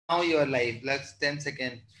Now you are live. Let's 10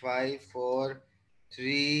 seconds. 5, 4,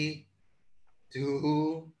 3,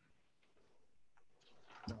 2.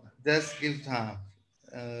 Just give time.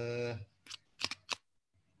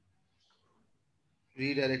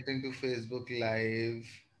 Redirecting to Facebook Live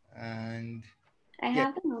and I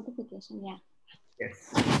have the notification, yeah.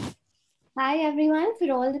 yes. Hi everyone,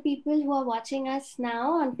 for all the people who are watching us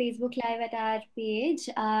now on Facebook Live at our page,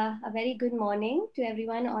 a very good morning to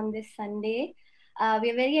everyone on this Sunday.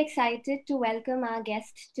 We are very excited to welcome our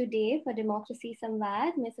guest today for Democracy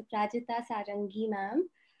Samvad, Ms. Aparajita Sarangi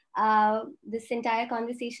ma'am. This entire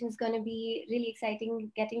conversation is going to be really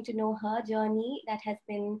exciting, getting to know her journey that has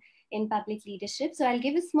been in public leadership. So I'll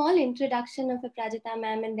give a small introduction of Aparajita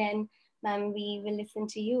ma'am, and then ma'am, we will listen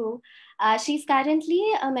to you. She's currently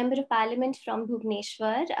a member of parliament from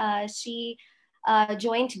Bhubaneswar. She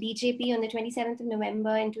joined BJP on the 27th of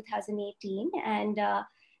November in 2018 and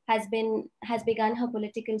has begun her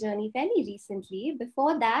political journey fairly recently.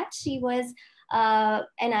 Before that, she was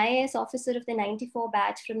an IAS officer of the 94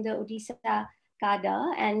 batch from the Odisha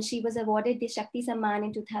cadre, and she was awarded the Shakti Samman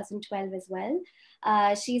in 2012 as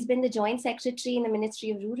well. She's been the Joint Secretary in the Ministry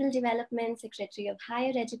of Rural Development, Secretary of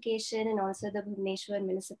Higher Education, and also the Bhubaneswar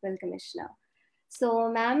Municipal Commissioner.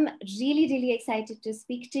 So, ma'am, really excited to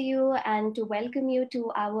speak to you and to welcome you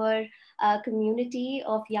to our community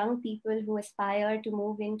of young people who aspire to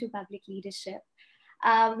move into public leadership.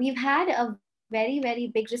 We've had a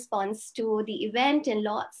very big response to the event, and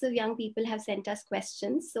lots of young people have sent us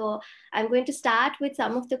questions. So I'm going to start with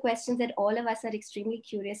some of the questions that all of us are extremely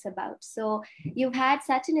curious about. So you've had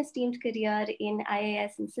such an esteemed career in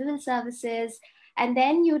IAS and civil services, and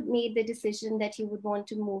then you made the decision that you would want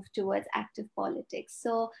to move towards active politics.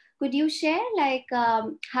 So could you share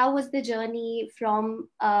how was the journey from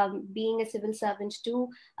being a civil servant to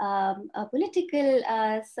a political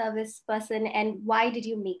service person, and why did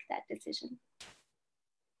you make that decision?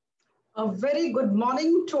 A very good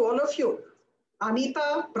morning to all of you,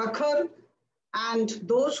 Anita, Prakhar, and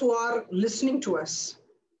those who are listening to us.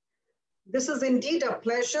 This is indeed a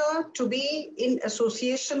pleasure to be in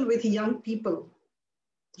association with young people,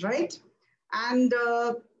 right? And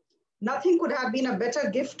nothing could have been a better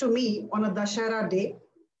gift to me on a Dashera day.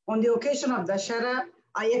 On the occasion of Dashera,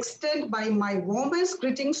 I extend my warmest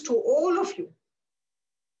greetings to all of you.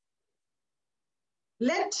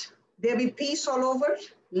 Let there be peace all over.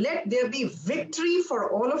 Let there be victory for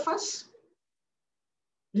all of us.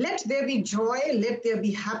 Let there be joy. Let there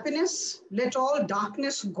be happiness. Let all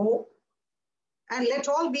darkness go. And let's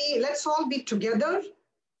all be together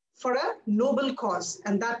for a noble cause.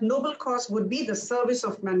 And that noble cause would be the service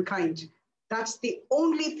of mankind. That's the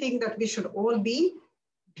only thing that we should all be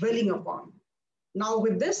dwelling upon. Now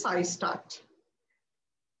with this, I start.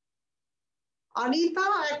 Anita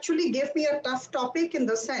actually gave me a tough topic in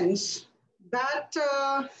the sense that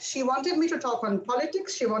she wanted me to talk on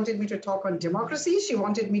politics, she wanted me to talk on democracy, she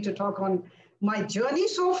wanted me to talk on my journey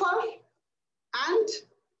so far, and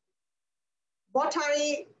what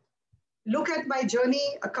I look at my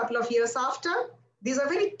journey a couple of years after. These are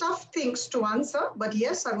very tough things to answer, but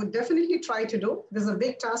yes, I would definitely try to do. There's a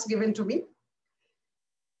big task given to me.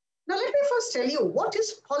 Now, let me first tell you, what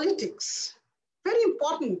is politics? Very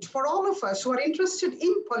important for all of us who are interested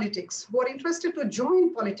in politics, who are interested to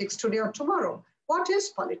join politics today or tomorrow. What is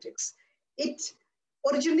politics? It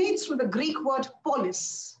originates from the Greek word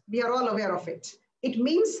polis. We are all aware of it. It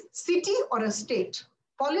means city or a state.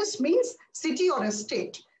 Polis means city or a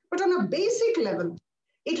state. But on a basic level,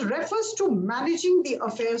 it refers to managing the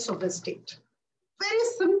affairs of the state. Very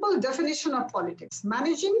simple definition of politics,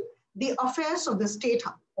 managing the affairs of the state,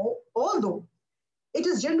 although it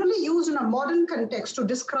is generally used in a modern context to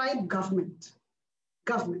describe government.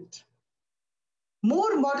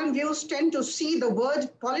 More modern views tend to see the word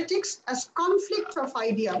politics as conflict of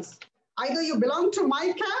ideas. Either you belong to my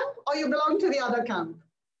camp or you belong to the other camp,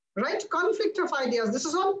 right? Conflict of ideas. This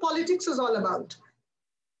is all politics is all about.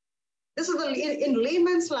 This is in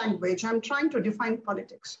layman's language. I'm trying to define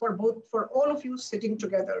politics for all of you sitting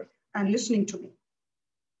together and listening to me.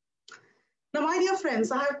 Now, my dear friends,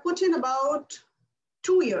 I have put in about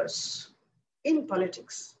 2 years in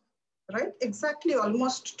politics, right? Exactly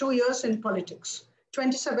almost 2 years in politics.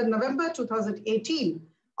 27 November 2018,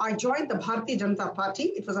 I joined the Bharatiya Janata Party.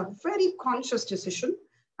 It was a very conscious decision,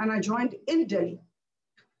 and I joined in Delhi.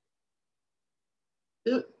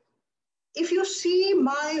 If you see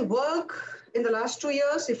my work in the last 2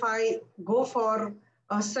 years, if I go for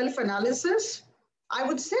a self-analysis, I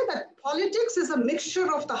would say that politics is a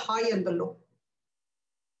mixture of the high and the low.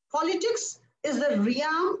 Politics is the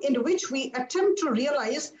realm in which we attempt to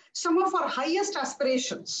realize some of our highest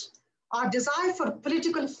aspirations, our desire for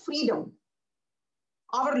political freedom,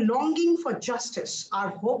 our longing for justice, our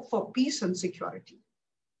hope for peace and security.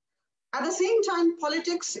 At the same time,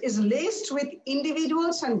 politics is laced with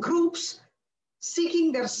individuals and groups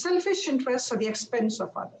seeking their selfish interests at the expense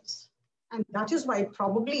of others. And that is why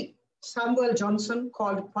probably Samuel Johnson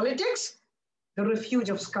called politics the refuge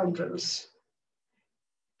of scoundrels.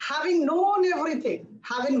 Having known everything,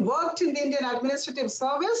 having worked in the Indian Administrative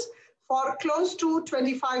Service for close to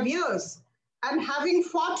 25 years, and having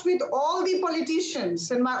fought with all the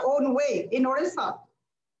politicians in my own way in Odisha,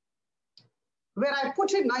 where I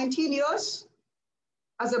put in 19 years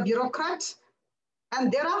as a bureaucrat,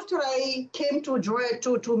 and thereafter I came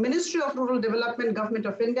to Ministry of Rural Development, Government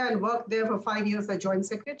of India, and worked there for 5 years as Joint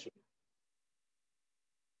Secretary.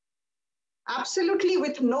 Absolutely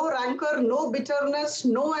with no rancor, no bitterness,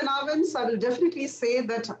 no annoyance, I will definitely say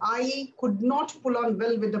that I could not pull on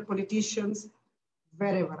well with the politicians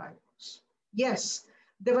wherever I was. Yes,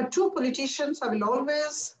 there were two politicians I will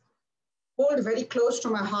always hold very close to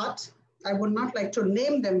my heart. I would not like to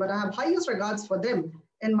name them, but I have highest regards for them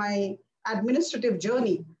in my administrative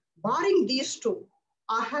journey. Barring these two,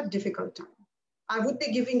 I had difficult time. I would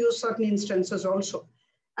be giving you certain instances also.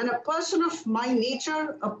 And a person of my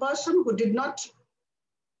nature, a person who did not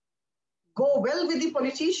go well with the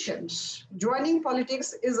politicians, joining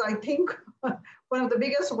politics is, I think, one of the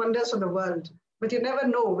biggest wonders of the world. But you never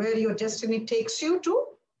know where your destiny takes you to.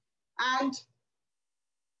 And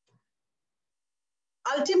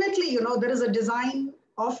ultimately, you know, there is a design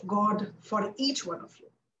of God for each one of you.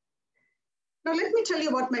 Now, let me tell you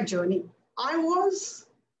about my journey. I was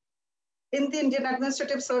in the Indian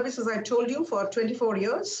Administrative Service, as I told you, for 24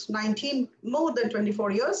 years, more than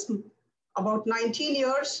 24 years, about 19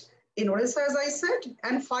 years in Odisha, as I said,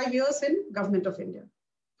 and 5 years in Government of India.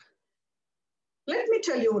 Let me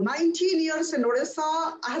tell you, 19 years in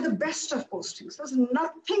Odisha, I had the best of postings. There's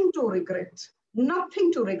nothing to regret,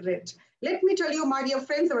 nothing to regret. Let me tell you, my dear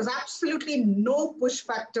friends, there was absolutely no push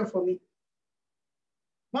factor for me.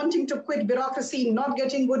 Wanting to quit bureaucracy, not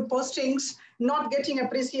getting good postings, not getting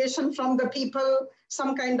appreciation from the people,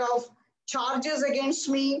 some kind of charges against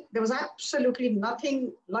me. There was absolutely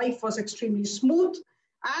nothing. Life was extremely smooth.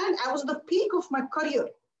 And I was at the peak of my career.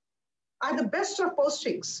 I had the best of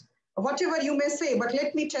postings, whatever you may say. But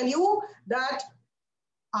let me tell you that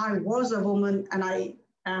I was a woman and I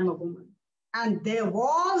am a woman. And there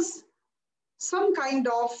was some kind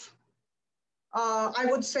of, I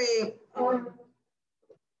would say,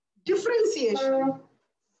 differentiation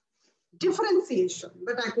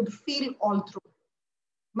that I could feel all through.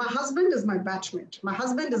 My husband is my batchmate. My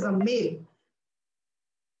husband is a male.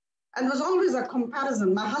 And there was always a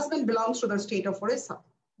comparison. My husband belongs to the state of Odisha.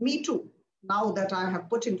 Me too. Now that I have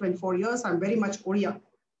put in 24 years, I'm very much Odia.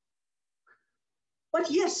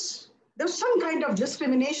 But yes, there's some kind of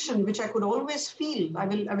discrimination which I could always feel. I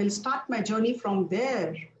will start my journey from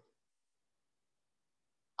there.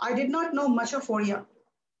 I did not know much of Odia.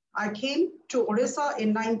 I came to Odisha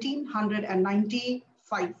in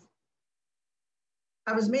 1995.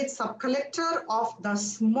 I was made sub-collector of the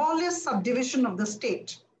smallest subdivision of the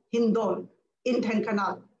state, Hindol, in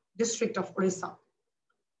Dhenkanal, district of Odisha.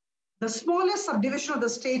 The smallest subdivision of the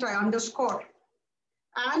state I underscore.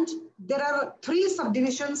 And there are 3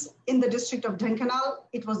 subdivisions in the district of Dhenkanal.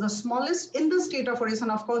 It was the smallest in the state of Odisha,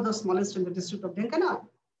 and of course, the smallest in the district of Dhenkanal.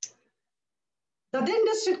 The then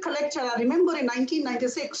district collector, I remember in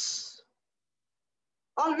 1996,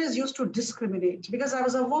 always used to discriminate because I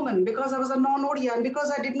was a woman, because I was a non-Odia, and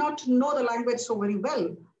because I did not know the language so very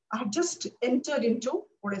well. I had just entered into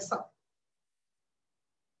Odisha.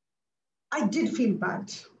 I did feel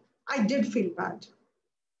bad. I did feel bad.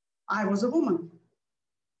 I was a woman.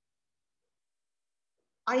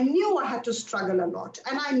 I knew I had to struggle a lot,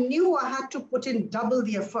 and I knew I had to put in double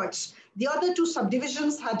the efforts. The other 2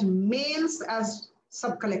 subdivisions had males as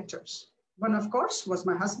sub-collectors. One, of course, was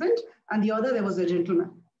my husband, and the other, there was a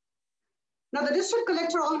gentleman. Now, the district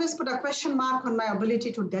collector always put a question mark on my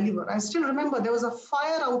ability to deliver. I still remember there was a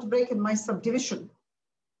fire outbreak in my subdivision.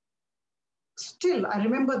 Still, I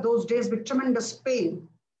remember those days with tremendous pain.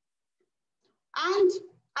 And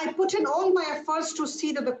I put in all my efforts to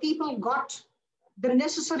see that the people got the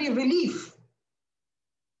necessary relief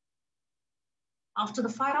after the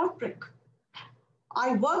fire outbreak.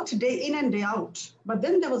 I worked day in and day out, but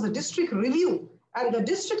then there was a district review, and the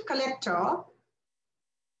district collector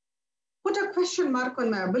put a question mark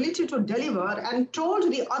on my ability to deliver and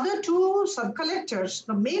told the other 2 sub-collectors,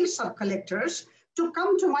 the male sub-collectors, to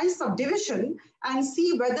come to my subdivision and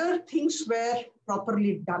see whether things were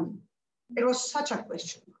properly done. It was such a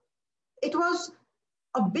question. It was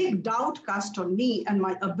a big doubt cast on me and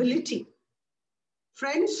my ability.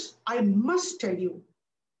 Friends, I must tell you,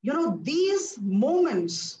 these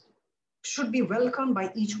moments should be welcomed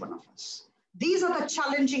by each one of us. These are the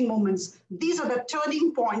challenging moments. These are the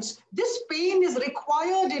turning points. This pain is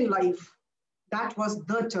required in life. That was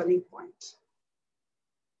the turning point.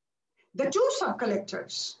 The two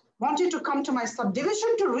sub-collectors wanted to come to my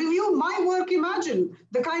subdivision to review my work. Imagine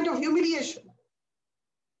the kind of humiliation.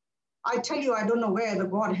 I tell you, I don't know where the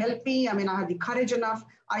God helped me. I had the courage enough.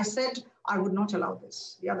 I said, I would not allow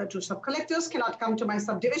this. The other two sub-collectors cannot come to my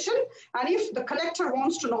subdivision. And if the collector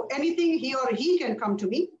wants to know anything, he or he can come to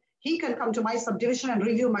me. He can come to my subdivision and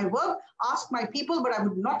review my work, ask my people, but I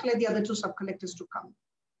would not let the other two sub-collectors to come.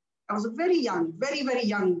 I was very young, very, very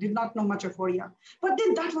young, did not know much of Oriya. But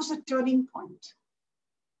then that was a turning point.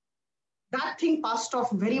 That thing passed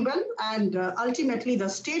off very well, and ultimately the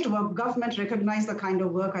state government recognized the kind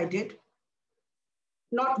of work I did,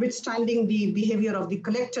 notwithstanding the behavior of the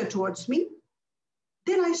collector towards me.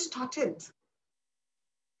 Then I started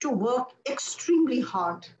to work extremely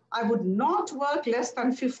hard. I would not work less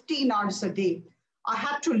than 15 hours a day. I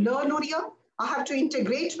had to learn Oriya. I had to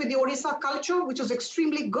integrate with the Odisha culture, which was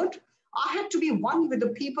extremely good. I had to be one with the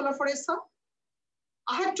people of Odisha.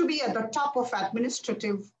 I had to be at the top of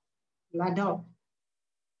administrative ladder.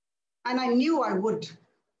 And I knew I would.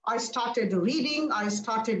 I started reading, I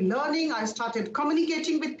started learning, I started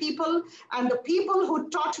communicating with people. And the people who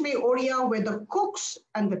taught me Oriya were the cooks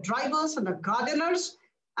and the drivers and the gardeners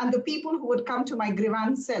and the people who would come to my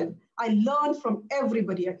grievance cell. I learned from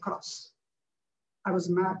everybody across. I was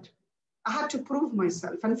mad. I had to prove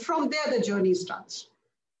myself. And from there, the journey starts.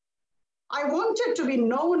 I wanted to be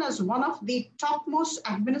known as one of the topmost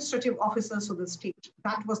administrative officers of the state.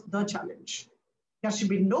 That was the challenge. There should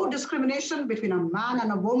be no discrimination between a man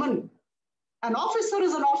and a woman. An officer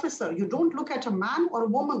is an officer. You don't look at a man or a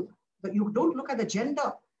woman. You don't look at the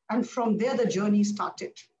gender. And from there, the journey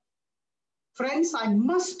started. Friends, I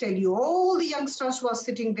must tell you, all the youngsters who are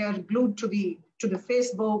sitting there glued to the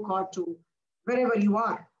Facebook or to wherever you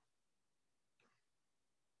are,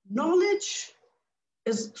 knowledge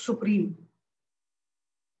is supreme.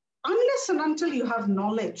 Unless and until you have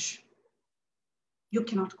knowledge, you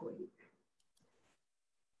cannot go anywhere.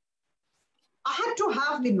 I had to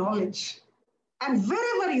have the knowledge. And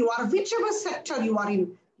wherever you are, whichever sector you are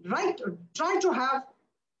in, right, try to have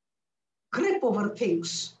grip over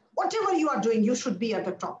things. Whatever you are doing, you should be at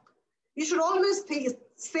the top. You should always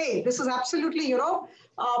say, this is absolutely,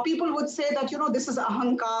 people would say that, this is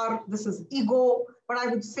ahankar, this is ego. But I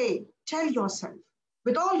would say, tell yourself,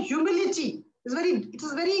 with all humility, it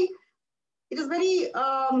is very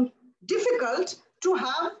difficult to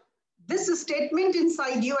have this statement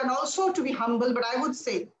inside you and also to be humble. But I would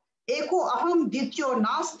say, eko aham dityo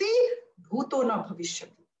nasti, bhuto na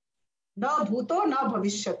bhavishyati. Na bhuto na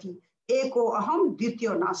bhavishyati. Eko aham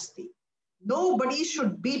dityo nasti. Nobody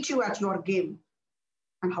should beat you at your game.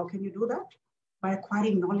 And how can you do that? By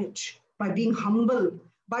acquiring knowledge, by being humble,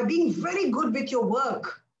 by being very good with your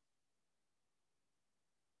work,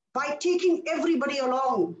 by taking everybody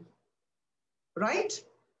along, right?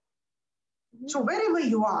 So wherever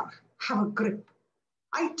you are, have a grip.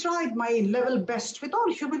 I tried my level best with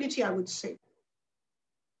all humility, I would say.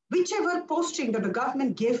 Whichever posting that the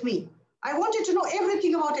government gave me, I wanted to know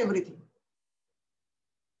everything about everything.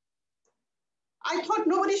 I thought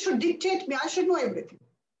nobody should dictate me. I should know everything.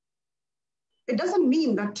 It doesn't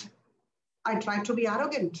mean that I try to be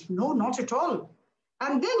arrogant. No, not at all.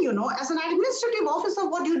 And then, as an administrative officer,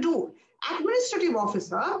 what do you do? Administrative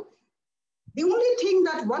officer, the only thing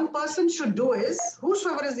that one person should do is,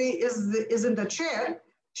 whosoever is in the chair,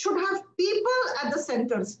 should have people at the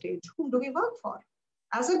center stage. Whom do we work for?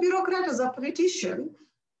 As a bureaucrat, as a politician,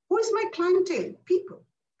 who is my clientele? People,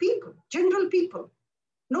 general people.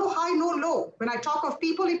 No high, no low. When I talk of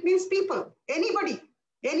people, it means people. Anybody.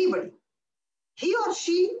 He or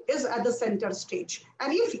she is at the center stage.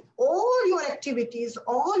 And if all your activities,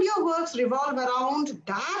 all your works revolve around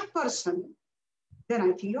that person, then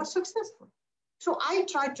I think you're successful. So I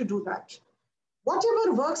tried to do that.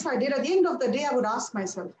 Whatever works I did, at the end of the day, I would ask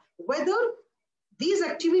myself whether these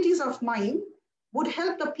activities of mine would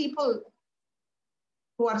help the people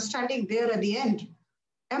who are standing there at the end.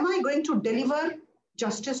 Am I going to deliver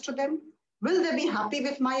justice to them? Will they be happy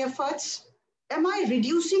with my efforts? Am I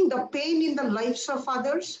reducing the pain in the lives of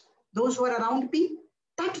others, those who are around me?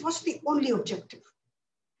 That was the only objective.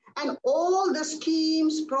 And all the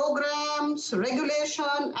schemes, programs,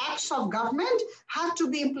 regulation, acts of government had to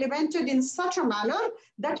be implemented in such a manner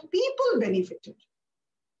that people benefited.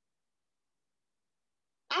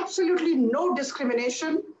 Absolutely no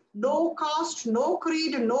discrimination. no caste, no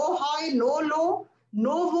creed, no high, no low,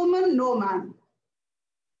 no woman, no man.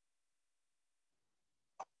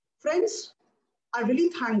 Friends, I really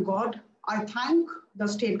thank God. I thank the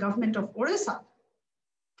state government of Odisha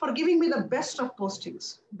for giving me the best of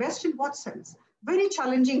postings. Best in what sense? Very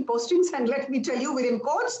challenging postings, and let me tell you within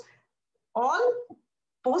quotes, all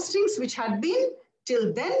postings which had been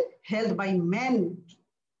till then held by men.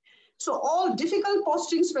 So all difficult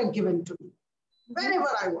postings were given to me. Wherever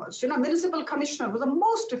I was, municipal commissioner was the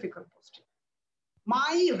most difficult posting.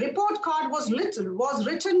 My report card was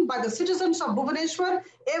written by the citizens of Bhubaneswar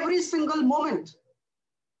every single moment.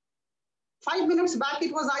 5 minutes back,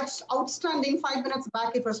 it was outstanding. 5 minutes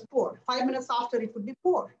back, it was poor. 5 minutes after, it would be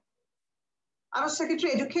poor. I was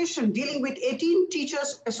Secretary Education, dealing with 18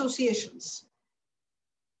 teachers' associations.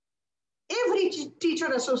 Every teacher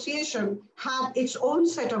association had its own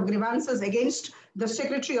set of grievances against the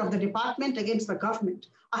secretary of the department, against the government.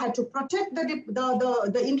 I had to protect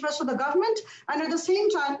the interests of the government, and at the same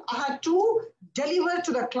time, I had to deliver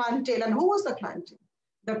to the clientele. And who was the clientele?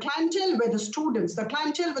 The clientele were the students, the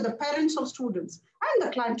clientele were the parents of students, and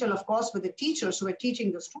the clientele, of course, were the teachers who were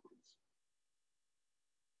teaching the students.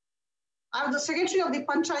 I was the secretary of the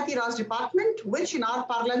Panchayati Raj department, which in our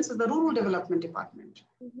parlance is the Rural Development Department.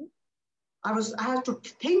 Mm-hmm. I had to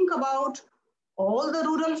think about all the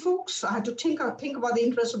rural folks. I had to think about the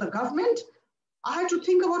interests of the government. I had to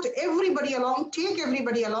think about everybody along, take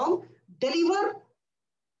everybody along, deliver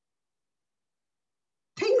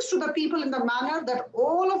things to the people in the manner that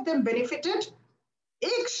all of them benefited.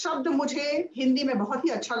 एक शब्द मुझे हिंदी में बहुत ही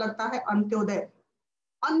अच्छा लगता है, अंत्योदय,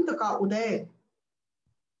 अंत का उदय.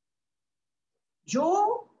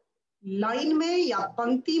 जो लाइन में या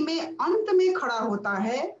पंक्ति में अंत में खड़ा होता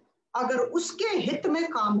है, अगर उसके हित में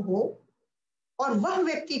काम हो और वह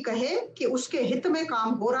व्यक्ति कहे कि उसके हित में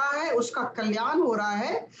काम हो रहा है, उसका कल्याण हो रहा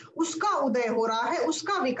है, उसका उदय हो रहा है,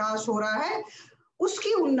 उसका विकास हो रहा है,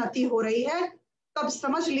 उसकी उन्नति हो रही है, तब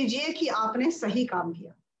समझ लीजिए कि आपने सही काम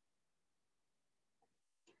किया.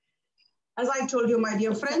 As I told you, my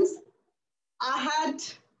dear friends, I had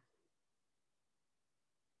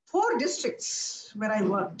 4 districts where I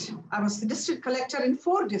worked. I was the district collector in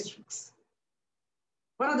 4 districts.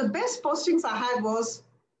 One of the best postings I had was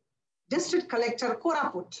district collector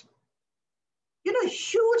Koraput.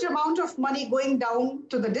 Huge amount of money going down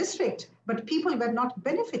to the district, but people were not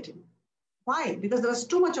benefiting. Why? Because there was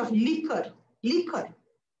too much of liquor.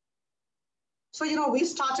 So, we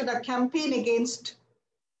started a campaign against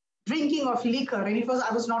drinking of liquor, and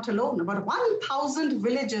I was not alone. About 1,000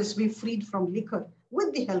 villages we freed from liquor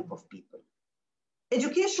with the help of people.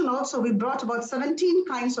 Education also, we brought about 17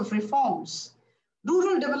 kinds of reforms.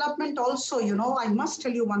 Rural development also, I must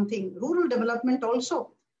tell you one thing. Rural development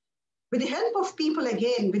also, with the help of people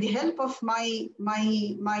again, with the help of my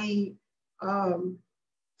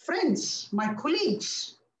friends, my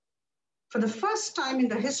colleagues, for the first time in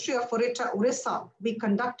the history of Orissa, we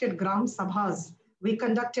conducted Gram Sabhas, we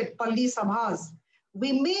conducted Palli Sabhas,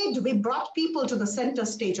 we brought people to the center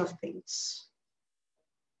stage of things.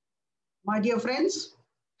 My dear friends,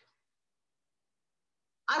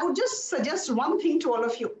 I would just suggest one thing to all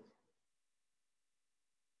of you.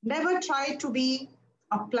 Never try to be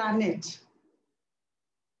a planet.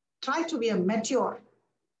 Try to be a meteor.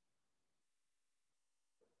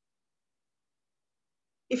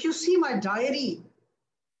 If you see my diary,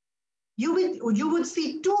 you would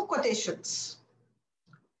see 2 quotations.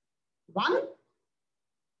 One,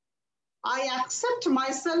 I accept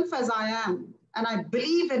myself as I am, and I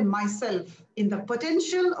believe in myself, in the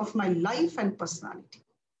potential of my life and personality.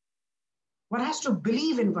 One has to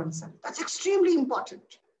believe in oneself. That's extremely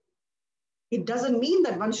important. It doesn't mean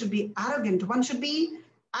that one should be arrogant. One should be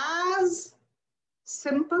as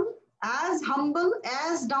simple, as humble,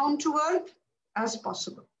 as down to earth as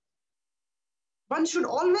possible. One should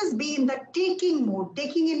always be in the taking mode,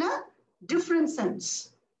 taking in a different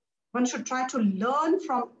sense. One should try to learn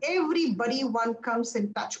from everybody one comes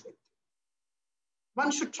in touch with.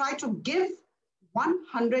 One should try to give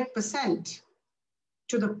 100%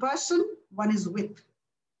 to the person one is with.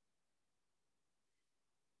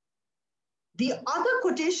 The other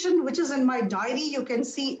quotation, which is in my diary, you can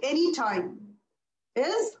see anytime,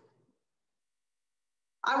 is,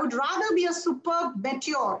 I would rather be a superb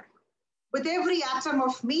meteor with every atom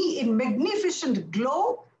of me in magnificent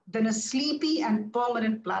glow than a sleepy and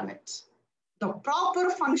permanent planet. The proper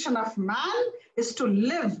function of man is to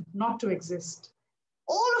live, not to exist.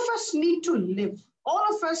 All of us need to live. All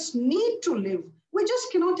of us need to live. We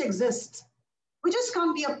just cannot exist. We just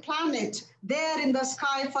can't be a planet there in the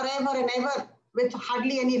sky forever and ever with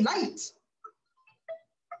hardly any light.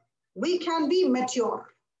 We can be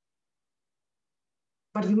meteor.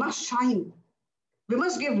 but we must shine. We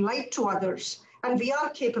must give light to others, and we are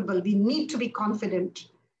capable. We need to be confident.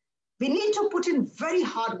 We need to put in very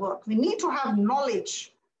hard work. We need to have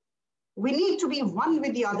knowledge. We need to be one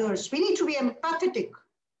with the others. We need to be empathetic.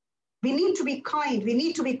 We need to be kind. We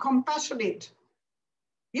need to be compassionate.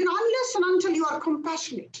 You know, unless and until you are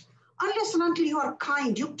compassionate, unless and until you are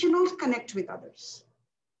kind, you cannot connect with others.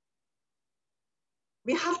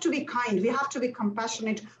 We have to be kind. We have to be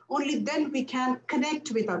compassionate. Only then we can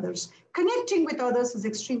connect with others. Connecting with others is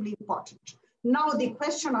extremely important. Now, the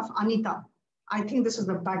question of Anita, I think this is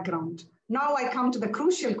the background. Now I come to the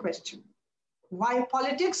crucial question. Why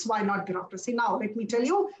politics? Why not bureaucracy? Now, let me tell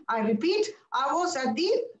you, I repeat, I was at the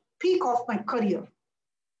peak of my career.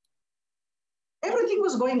 Everything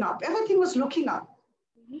was going up. Everything was looking up.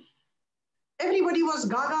 Everybody was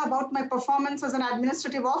gaga about my performance as an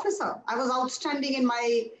administrative officer. I was outstanding in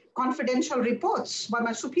my confidential reports by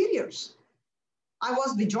my superiors. I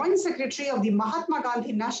was the Joint Secretary of the Mahatma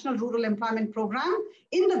Gandhi National Rural Employment Program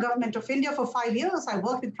in the Government of India for 5 years. I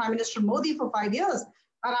worked with Prime Minister Modi for 5 years,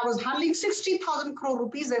 and I was handling 60,000 crore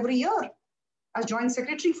rupees every year as Joint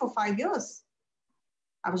Secretary for 5 years.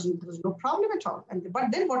 There was no problem at all.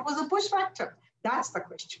 But then what was the push factor? That's the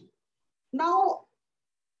question. Now,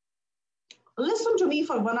 listen to me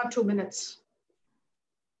for 1 or 2 minutes.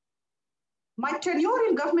 My tenure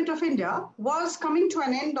in Government of India was coming to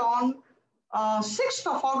an end on 6th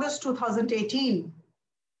of August 2018.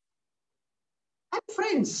 And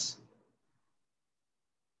friends,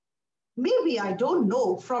 maybe, I don't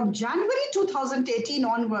know, from January 2018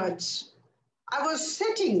 onwards, I was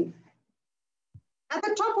sitting at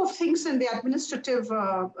the top of things in the administrative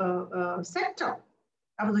sector.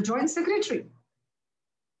 I was a Joint Secretary.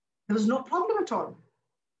 There was no problem at all.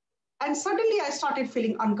 And suddenly I started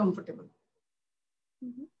feeling uncomfortable.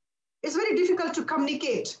 Mm-hmm. It's very difficult to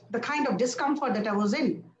communicate the kind of discomfort that I was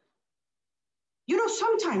in. You know,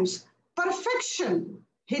 sometimes perfection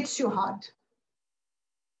hits you hard.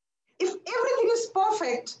 If everything is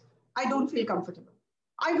perfect, I don't feel comfortable.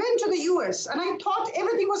 I went to the US and I thought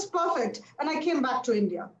everything was perfect and I came back to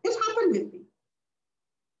India. It happened with me.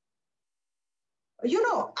 You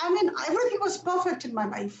know, I mean, everything was perfect in my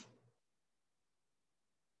life.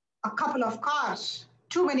 A couple of cars,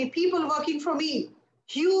 too many people working for me,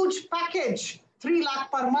 huge package, 3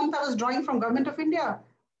 lakh per month I was drawing from Government of India.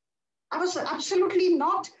 I was absolutely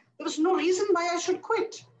not, there was no reason why I should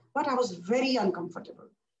quit, but I was very uncomfortable.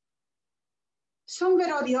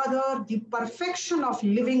 Somewhere or the other, the perfection of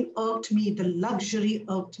living irked me, the luxury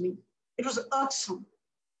irked me. It was irksome.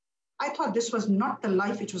 I thought this was not the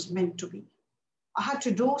life it was meant to be. I had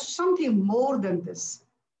to do something more than this.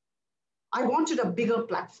 I wanted a bigger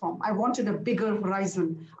platform. I wanted a bigger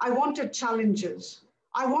horizon. I wanted challenges.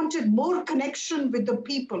 I wanted more connection with the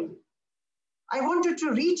people. I wanted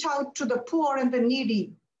to reach out to the poor and the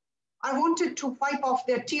needy. I wanted to wipe off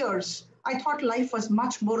their tears. I thought life was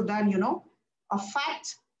much more than, you know, a fat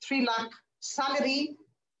 3 lakh salary,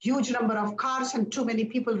 huge number of cars and too many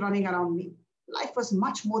people running around me. Life was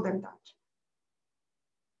much more than that.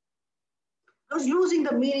 I was losing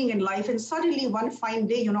the meaning in life, and suddenly one fine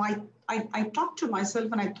day, you know, I talked to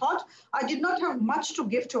myself and I thought I did not have much to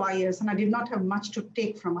give to IAS and I did not have much to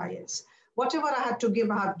take from IAS. Whatever I had to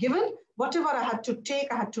give, I have given. Whatever I had to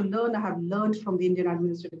take, I had to learn, I have learned from the Indian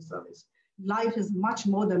Administrative Service. Life is much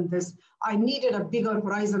more than this. I needed a bigger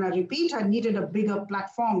horizon. I repeat, I needed a bigger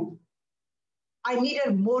platform. I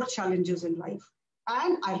needed more challenges in life.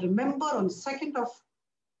 And I remember on 2nd of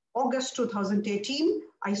August 2018,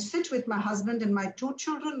 I sit with my husband and my 2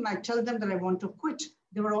 children and I tell them that I want to quit.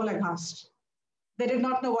 They were all aghast. They did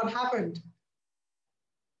not know what happened.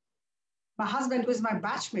 My husband, who is my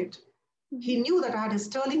batchmate, he knew that I had a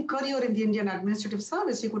sterling career in the Indian Administrative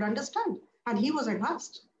Service. He could understand. And he was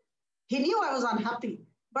aghast. He knew I was unhappy,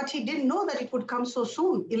 but he didn't know that it would come so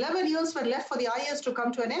soon. 11 years were left for the IAS to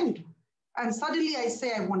come to an end. And suddenly I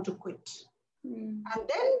say, I want to quit. And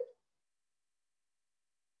then,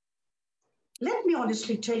 let me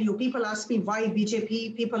honestly tell you, people ask me why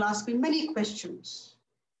BJP, people ask me many questions.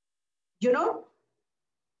 You know,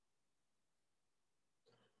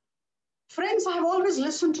 friends, I have always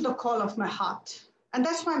listened to the call of my heart. And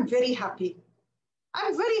that's why I'm very happy.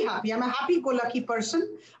 I'm very happy. I'm a happy-go-lucky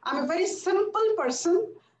person. I'm a very simple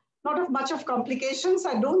person, not of much of complications.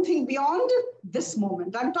 I don't think beyond this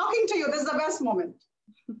moment. I'm talking to you. This is the best moment.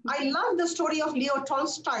 I love the story of Leo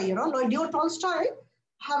Tolstoy. You know, Leo Tolstoy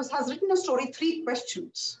has written a story, 3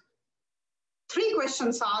 questions. 3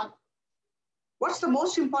 questions are, what's the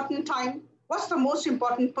most important time? What's the most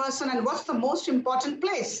important person? And what's the most important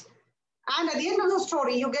place? And at the end of the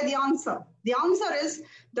story, you get the answer. The answer is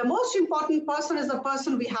the most important person is the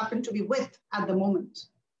person we happen to be with at the moment.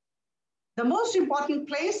 The most important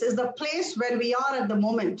place is the place where we are at the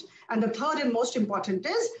moment. And the third and most important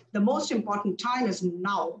is the most important time is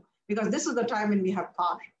now, because this is the time when we have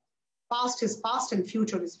power. Past is past and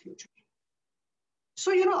future is future.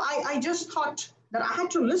 So, I just thought that I had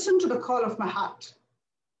to listen to the call of my heart.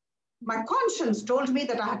 My conscience told me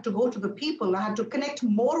that I had to go to the people. I had to connect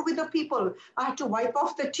more with the people. I had to wipe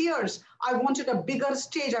off the tears. I wanted a bigger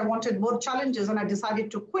stage. I wanted more challenges, and I decided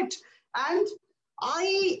to quit. And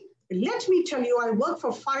let me tell you, I worked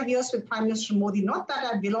for 5 years with Prime Minister Modi. Not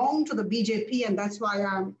that I belong to the BJP, and that's why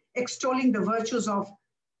I'm extolling the virtues of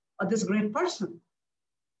this great person.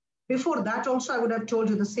 Before that also, I would have told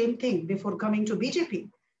you the same thing before coming to BJP.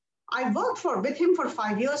 I worked with him for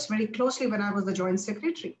 5 years very closely when I was the Joint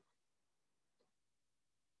Secretary.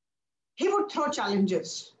 He would throw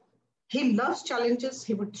challenges. He loves challenges.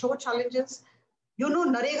 He would throw challenges.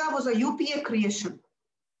 Narega was a UPA creation.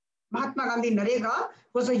 Mahatma Gandhi Narega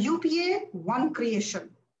was a UPA 1 creation.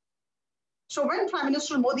 So when Prime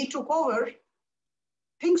Minister Modi took over,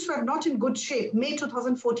 things were not in good shape. May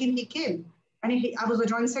 2014, he came. And I was the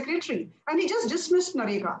Joint Secretary. And he just dismissed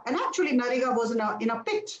Narega. And actually, Narega was in a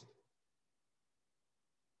pit.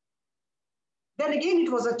 Then again,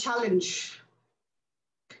 it was a challenge.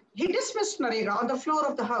 He dismissed Narega on the floor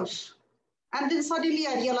of the House. And then suddenly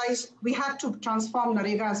I realized we had to transform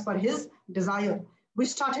Narega as per his desire. We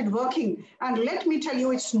started working. And let me tell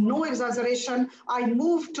you, it's no exaggeration. I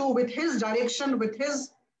moved to, with his direction, with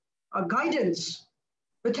his guidance,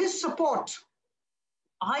 with his support,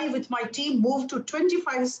 I, with my team, moved to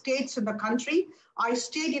 25 states in the country. I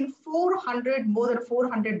stayed in more than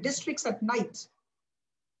 400 districts at night.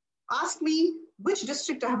 Ask me which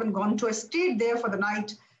district I haven't gone to. I stayed there for the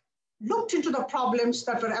night, looked into the problems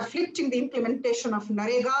that were afflicting the implementation of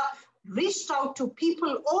Narega, reached out to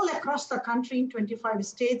people all across the country in 25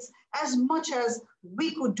 states, as much as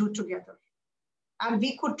we could do together. And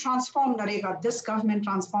we could transform Narega. This government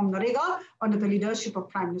transformed Narega under the leadership of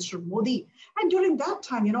Prime Minister Modi. And during that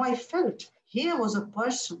time, I felt here was a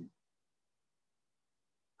person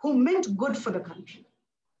who meant good for the country.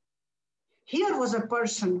 Here was a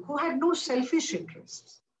person who had no selfish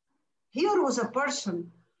interests. Here was a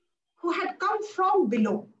person who had come from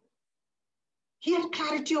below. He had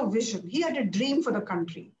clarity of vision. He had a dream for the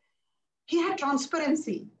country. He had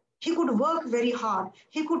transparency. He could work very hard.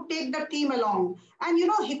 He could take the team along. And,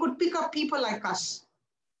 he could pick up people like us.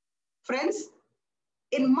 Friends,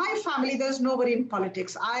 in my family, there's nobody in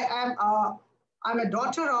politics. I'm a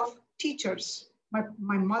daughter of teachers.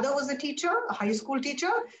 My mother was a teacher, a high school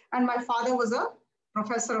teacher, and my father was a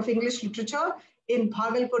professor of English literature in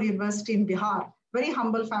Bhagalpur University in Bihar. Very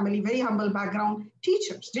humble family, very humble background.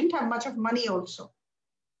 Teachers didn't have much of money also.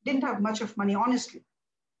 Didn't have much of money, honestly.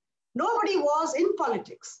 Nobody was in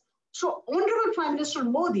politics. So Honorable Prime Minister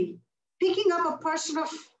Modi, picking up a person of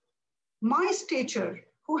my stature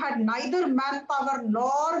who had neither manpower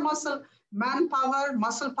nor muscle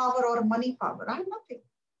power or money power. I had nothing.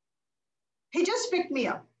 He just picked me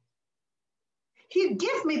up. He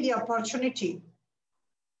gave me the opportunity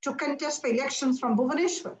to contest the elections from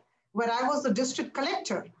Bhubaneswar, where I was the district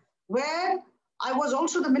collector, where I was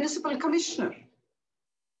also the municipal commissioner.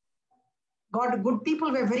 Good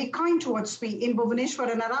people were very kind towards me in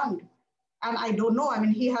Bhubaneswar and around. And I don't know,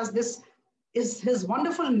 he has his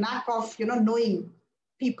wonderful knack of, knowing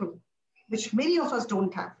people, which many of us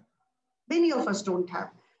don't have. Many of us don't have.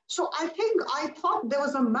 So I thought there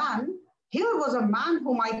was a man, here was a man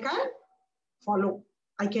whom I can follow,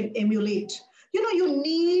 I can emulate. You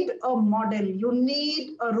need a model, you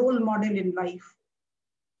need a role model in life.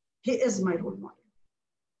 He is my role model.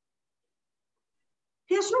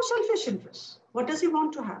 He has no selfish interests. What does he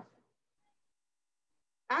want to have?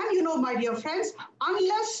 And my dear friends,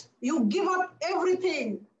 unless you give up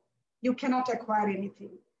everything, you cannot acquire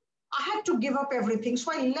anything. I had to give up everything.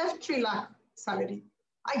 So I left 3 lakh salary.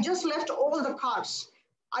 I just left all the cars.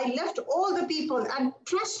 I left all the people, and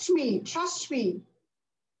trust me,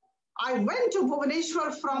 I went to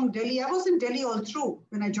Bhubaneswar from Delhi. I was in Delhi all through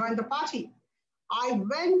when I joined the party. I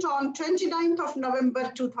went on 29th of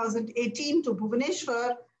November 2018 to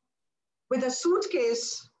Bhubaneswar with a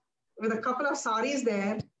suitcase, with a couple of saris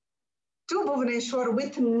there, to Bhubaneswar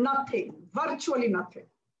with nothing, virtually nothing.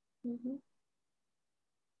 Mm-hmm.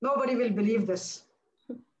 Nobody will believe this.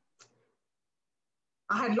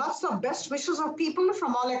 I had lots of best wishes of people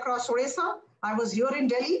from all across Odisha. I was here in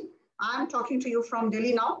Delhi. I'm talking to you from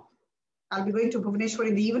Delhi now. I'll be going to Bhubaneswar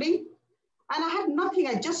in the evening. And I had nothing.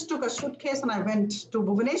 I just took a suitcase and I went to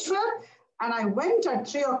Bhubaneswar. And I went at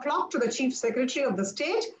 3 o'clock to the Chief Secretary of the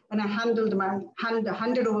state and I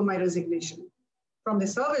handed over my resignation from the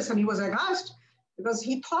service. And he was aghast because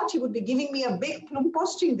he thought he would be giving me a big plum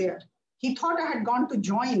posting there. He thought I had gone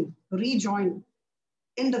to rejoin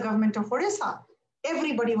in the government of Odisha.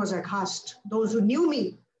 Everybody was aghast. Those who knew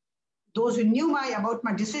me, those who knew about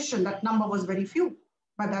my decision, that number was very few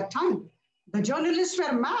by that time. The journalists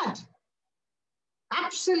were mad.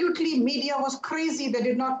 Absolutely, media was crazy. They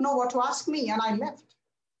did not know what to ask me, and I left.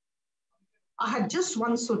 I had just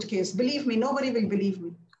one suitcase. Believe me, nobody will believe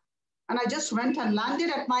me. And I just went and landed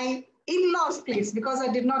at my in-laws' place because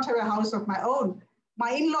I did not have a house of my own.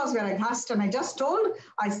 My in-laws were aghast, and I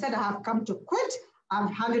said, I have come to quit.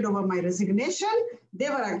 I've handed over my resignation. They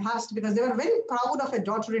were aghast because they were very proud of a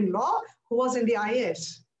daughter-in-law who was in the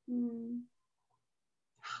IAS.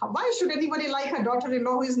 Why should anybody like a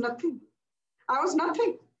daughter-in-law who is nothing? I was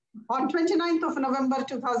nothing. On 29th of November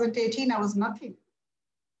 2018, I was nothing.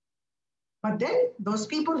 But then those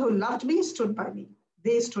people who loved me stood by me.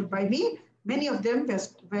 They stood by me. Many of them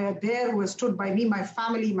were there who stood by me, my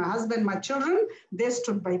family, my husband, my children, they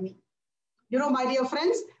stood by me. You know, my dear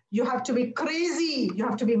friends, you have to be crazy. You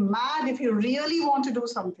have to be mad if you really want to do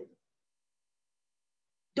something.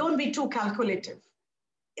 Don't be too calculative.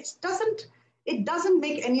 It doesn't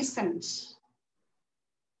make any sense.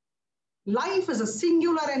 Life is a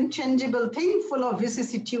singular and changeable thing full of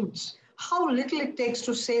vicissitudes. How little it takes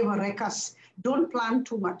to save or wreck us. Don't plan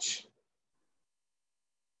too much.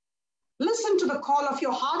 Listen to the call of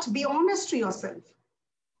your heart. Be honest to yourself.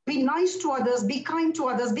 Be nice to others. Be kind to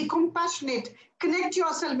others. Be compassionate. Connect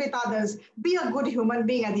yourself with others. Be a good human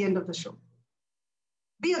being at the end of the show.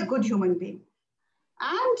 Be a good human being.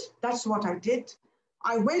 And that's what I did.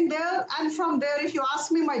 I went there, and from there, if you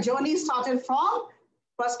ask me, my journey started from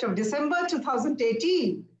 1st of December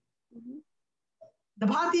 2018. The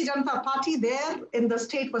Bharatiya Janata Party there in the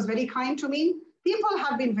state was very kind to me. People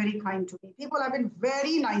have been very kind to me. People have been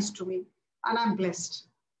very nice to me, and I'm blessed.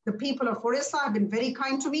 The people of Odisha have been very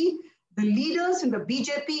kind to me. The leaders in the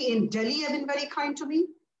BJP in Delhi have been very kind to me.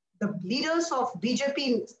 The leaders of BJP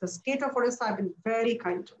in the state of Odisha have been very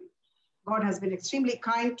kind to me. God has been extremely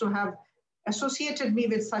kind to have associated me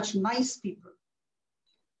with such nice people.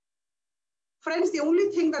 Friends, the only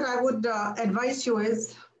thing that I would advise you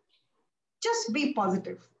is just be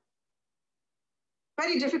positive.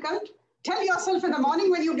 Very difficult. Tell yourself in the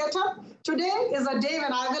morning when you get up, today is a day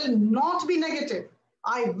when I will not be negative.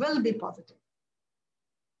 I will be positive.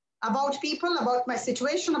 About people, about my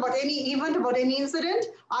situation, about any event, about any incident,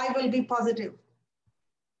 I will be positive.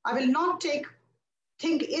 I will not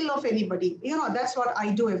think ill of anybody. You know, that's what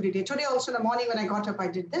I do every day. Today also in the morning when I got up, I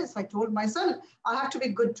did this. I told myself, I have to be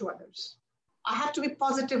good to others. I have to be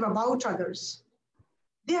positive about others.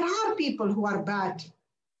 There are people who are bad.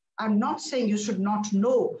 I'm not saying you should not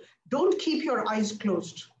know. Don't keep your eyes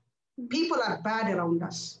closed. People are bad around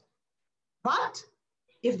us. But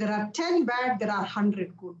if there are 10 bad, there are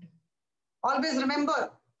 100 good. Always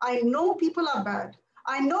remember, I know people are bad.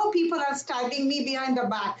 I know people are stabbing me behind the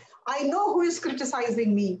back. I know who is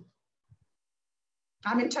criticizing me.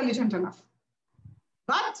 I'm intelligent enough.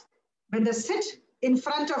 But when they sit in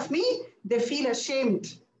front of me, they feel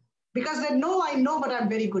ashamed because they know I know, but I'm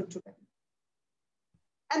very good to them.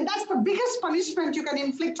 And that's the biggest punishment you can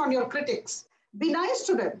inflict on your critics. Be nice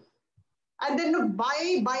to them. And then look,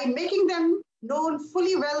 by making them know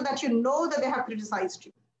fully well that you know that they have criticized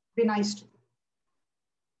you, be nice to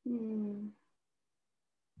them.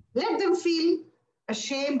 Let them feel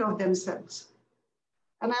ashamed of themselves.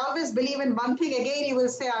 And I always believe in one thing. Again, you will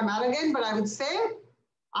say I'm arrogant, but I would say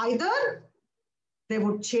either they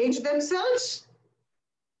would change themselves,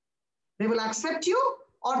 they will accept you,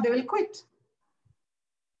 or they will quit.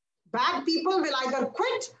 Bad people will either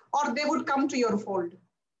quit or they would come to your fold.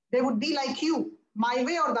 They would be like you, my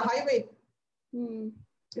way or the highway.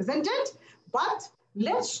 Isn't it? But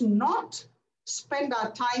let's not spend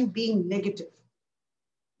our time being negative.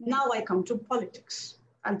 Now I come to politics.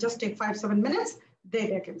 I'll just take 5-7 minutes,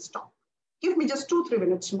 then I can stop. Give me just 2-3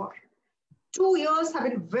 minutes more. 2 years have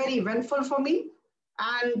been very eventful for me,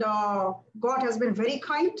 and God has been very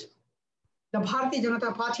kind. The Bharatiya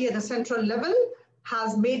Janata Party at the central level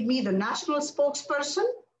has made me the national spokesperson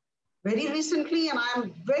very recently, and I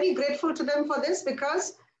am very grateful to them for this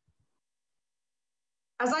because,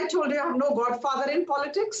 as I told you, I have no godfather in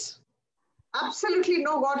politics. Absolutely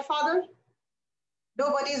no godfather.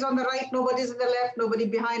 Nobody is on the right, nobody is on the left, nobody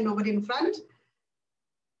behind, nobody in front.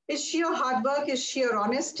 It's sheer hard work, it's sheer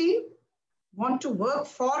honesty. Want to work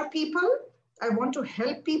for people. I want to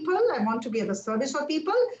help people. I want to be at the service of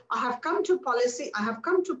people. I have come to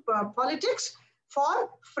politics for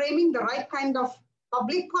framing the right kind of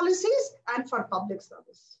public policies and for public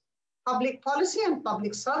service. Public policy and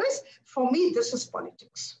public service, for me, this is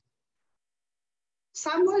politics.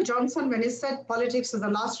 Samuel Johnson, when he said politics is the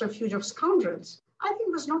last refuge of scoundrels, I think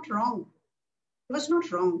it was not wrong. It was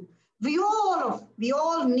not wrong. We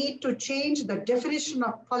all need to change the definition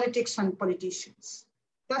of politics and politicians.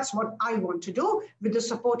 That's what I want to do with the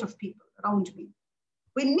support of people around me.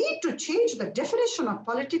 We need to change the definition of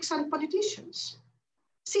politics and politicians.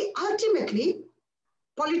 See, ultimately,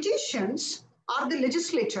 politicians are the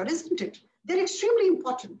legislature, isn't it? They're extremely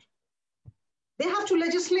important. They have to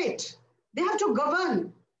legislate. They have to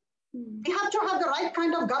govern. We have to have the right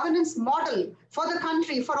kind of governance model for the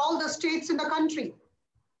country, for all the states in the country.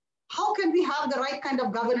 How can we have the right kind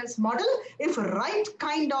of governance model if right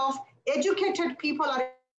kind of educated people are?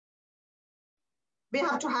 We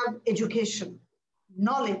have to have education,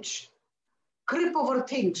 knowledge, grip over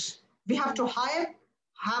things. We have to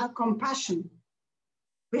have compassion.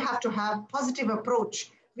 We have to have positive approach.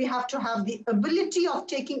 We have to have the ability of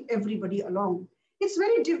taking everybody along. It's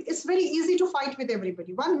very easy to fight with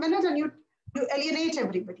everybody. 1 minute and you alienate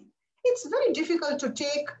everybody. It's very difficult to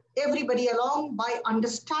take everybody along by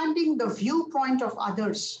understanding the viewpoint of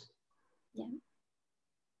others. Yeah.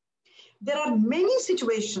 There are many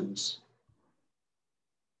situations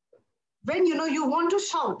when you want to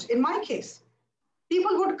shout. In my case,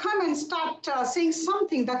 people would come and start saying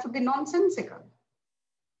something that would be nonsensical.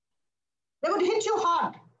 They would hit you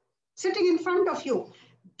hard, sitting in front of you.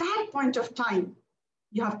 That point of time,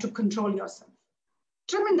 you have to control yourself.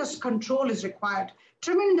 Tremendous control is required.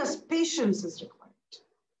 Tremendous patience is required.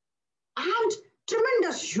 And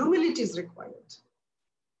tremendous humility is required.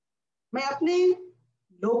 मैं अपने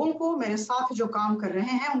लोगों को मेरे साथ जो काम कर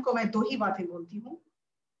रहे हैं उनको मैं 2 ही बातें बोलती हूँ,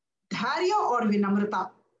 धैर्य और विनम्रता.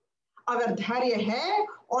 अगर धैर्य है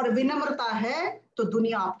और विनम्रता है तो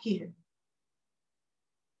दुनिया आपकी है.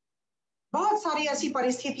 बहुत सारी ऐसी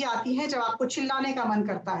परिस्थितियां आती हैं जब आपको चिल्लाने का मन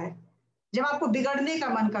करता है, जब आपको बिगड़ने का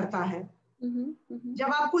मन करता है,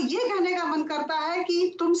 जब आपको ये कहने का मन करता है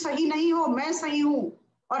कि तुम सही नहीं हो, मैं सही हूं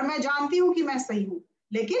और मैं जानती हूं कि मैं सही हूं,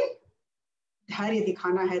 लेकिन धैर्य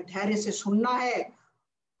दिखाना है, धैर्य से सुनना है.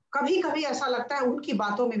 कभी कभी ऐसा लगता है उनकी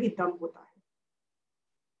बातों में भी दम होता है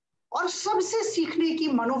और सबसे सीखने की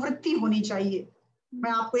मनोवृत्ति होनी चाहिए.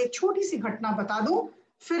 मैं आपको एक छोटी सी घटना बता दूं,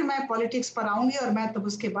 फिर मैं पॉलिटिक्स पर आऊंगी और मैं तब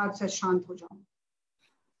उसके बाद से शांत हो जाऊंगी.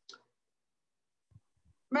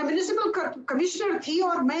 मैं म्युनिसिपल कमिश्नर थी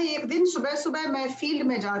और मैं एक दिन सुबह सुबह मैं फील्ड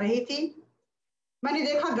में जा रही थी. मैंने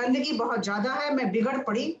देखा गंदगी बहुत ज्यादा है, मैं बिगड़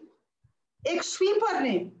पड़ी. एक स्वीपर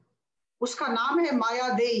ने, उसका नाम है माया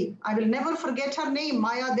देई, I will never forget her name,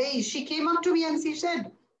 माया देई. She came up to me and she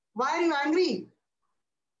said, why are you angry?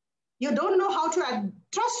 You don't know how to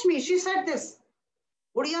trust me. She said this,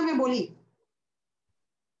 Odia में बोली.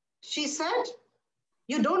 She said,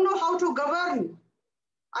 you don't know how to govern.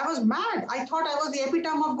 I was mad. I thought I was the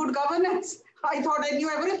epitome of good governance. I thought I knew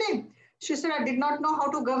everything. She said, I did not know how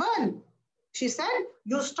to govern. She said,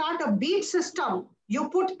 you start a beat system. You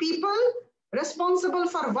put people responsible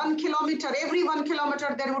for 1 kilometer. Every 1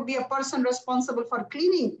 kilometer, there would be a person responsible for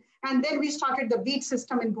cleaning. And then we started the beat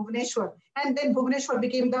system in Bhubaneswar. And then Bhubaneswar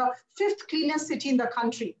became the 5th cleanest city in the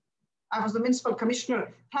country. I was the municipal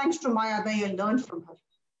commissioner. Thanks to Maya Dai, I learned from her.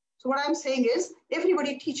 So what I'm saying is,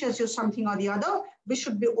 everybody teaches you something or the other. We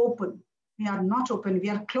should be open. We are not open.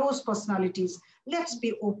 We are closed personalities. Let's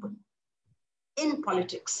be open. In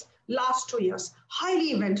politics, last 2 years,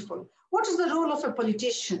 highly eventful. What is the role of a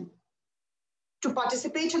politician? To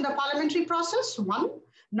participate in the parliamentary process, 1.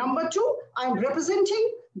 Number 2, I'm representing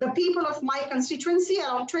the people of my constituency,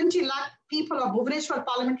 around 20 lakh people of Bhubaneswar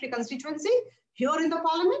parliamentary constituency here in the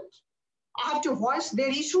parliament. I have to voice their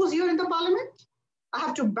issues here in the parliament. I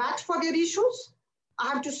have to bat for their issues. I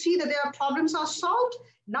have to see that their problems are solved.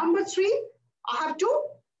 Number 3, I have to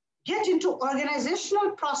get into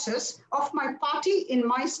organizational process of my party in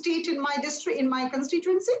my state, in my district, in my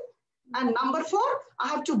constituency. And number 4, I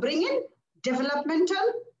have to bring in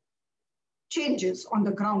developmental changes on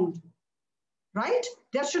the ground, right?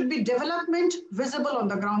 There should be development visible on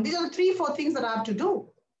the ground. These are the 3-4 things that I have to do.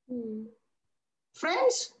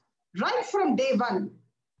 Friends, right from day one,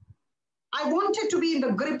 I wanted to be in the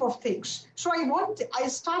grip of things. So I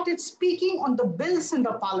started speaking on the bills in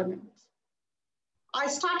the parliament. I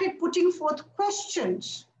started putting forth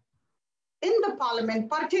questions in the parliament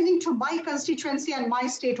pertaining to my constituency and my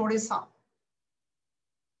state, Odisha.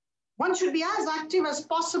 One should be as active as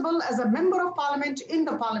possible as a member of parliament, in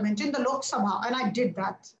the Lok Sabha, and I did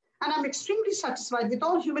that. And I'm extremely satisfied, with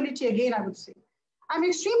all humility again, I would say. I'm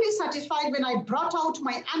extremely satisfied when I brought out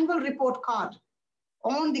my annual report card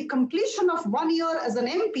On the completion of 1 year as an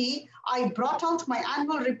MP, I brought out my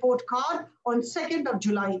annual report card on 2nd of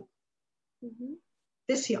July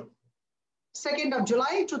this year. 2nd of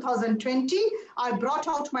July 2020, I brought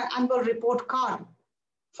out my annual report card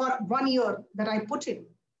for 1 year that I put in.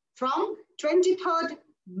 From 23rd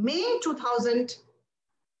May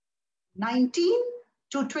 2019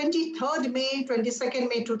 to 23rd May, 22nd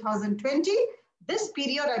May 2020, this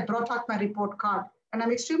period I brought out my report card, and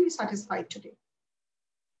I'm extremely satisfied today.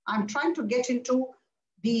 I'm trying to get into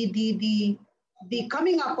the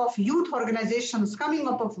coming up of youth organizations, coming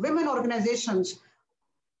up of women organizations.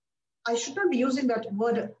 I should not be using that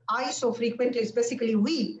word I so frequently, it's basically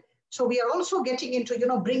we. So we are also getting into,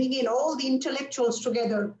 bringing in all the intellectuals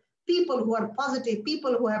together, people who are positive,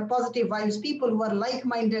 people who have positive vibes, people who are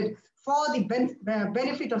like-minded for the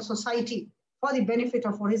benefit of society, for the benefit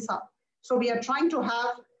of Orissa. So we are trying to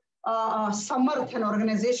have a Samarth,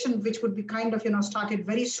 organization which would be kind of, started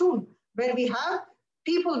very soon, where we have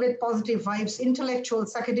people with positive vibes,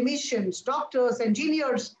 intellectuals, academicians, doctors,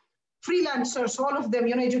 engineers, freelancers, all of them,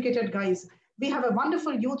 educated guys. We have a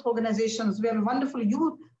wonderful youth organizations. We have a wonderful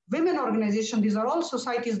youth women organization. These are all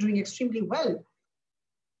societies doing extremely well.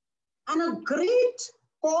 And a great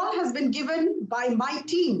call has been given by my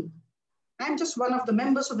team. I'm just one of the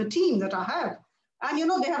members of the team that I have. And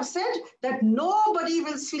they have said that nobody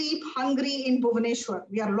will sleep hungry in Bhubaneswar.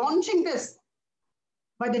 We are launching this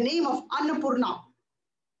by the name of Annapurna.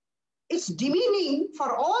 It's demeaning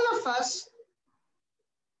for all of us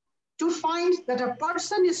to find that a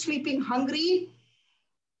person is sleeping hungry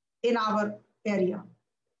in our area.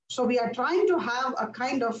 So we are trying to have a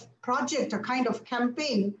kind of project, a kind of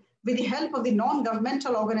campaign with the help of the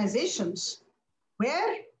non-governmental organizations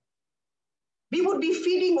where we would be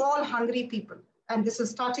feeding all hungry people. And this is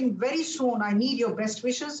starting very soon. I need your best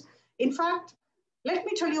wishes. In fact, let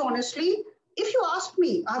me tell you honestly, if you ask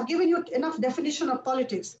me, I've given you enough definition of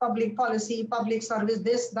politics, public policy, public service,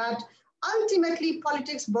 this, that. Ultimately,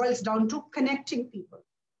 politics boils down to connecting people,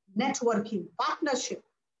 networking, partnership,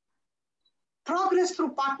 progress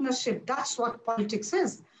through partnership. That's what politics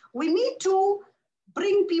is. We need to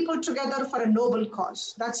bring people together for a noble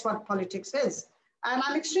cause. That's what politics is. And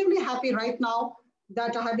I'm extremely happy right now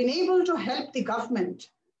that I have been able to help the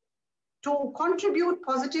government to contribute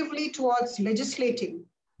positively towards legislating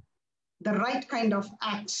the right kind of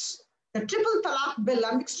acts. The Triple Talaq Bill,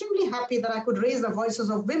 I'm extremely happy that I could raise the voices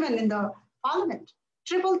of women in the parliament.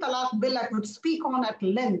 Triple Talaq Bill, I could speak on at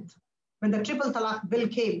length when the Triple Talaq Bill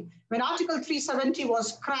came. When Article 370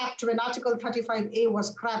 was scrapped, when Article 35A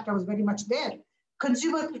was scrapped, I was very much there.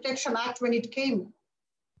 Consumer Protection Act, when it came,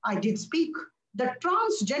 I did speak. The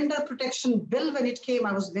Transgender Protection Bill, when it came,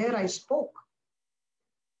 I was there, I spoke.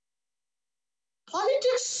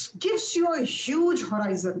 Politics gives you a huge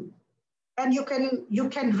horizon, and you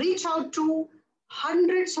can reach out to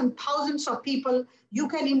hundreds and thousands of people. You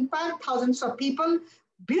can impact thousands of people.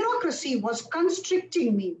 Bureaucracy was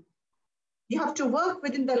constricting me. You have to work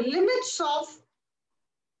within the limits of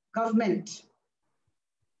government.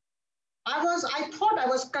 I thought I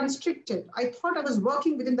was constricted. I thought I was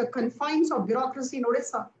working within the confines of bureaucracy in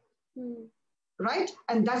Odisha, right?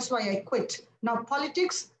 And that's why I quit. Now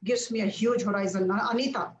politics gives me a huge horizon. Now,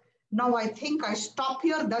 Anita, now I think I stop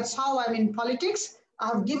here. That's how I'm in politics.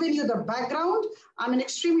 I've given you the background. I'm an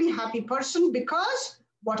extremely happy person because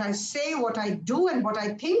what I say, what I do, and what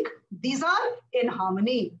I think, these are in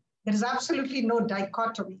harmony. There is absolutely no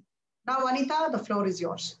dichotomy. Now, Anita, the floor is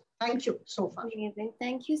yours. Thank you so far. Amazing.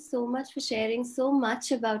 Thank you so much for sharing so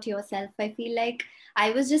much about yourself. I feel like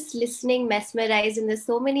I was just listening, mesmerized, and there's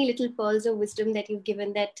so many little pearls of wisdom that you've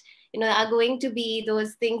given that, are going to be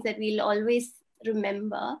those things that we'll always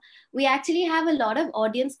remember. We actually have a lot of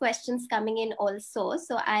audience questions coming in also.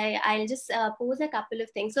 So I'll just pose a couple of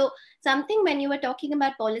things. So something when you were talking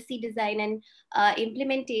about policy design and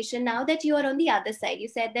implementation, now that you are on the other side, you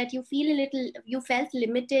said that you felt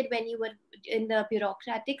limited when you were in the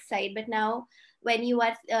bureaucratic side, but now when you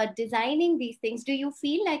are designing these things, do you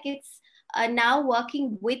feel like it's now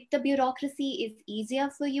working with the bureaucracy is easier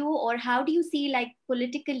for you? Or how do you see like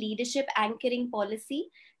political leadership anchoring policy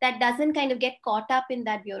that doesn't kind of get caught up in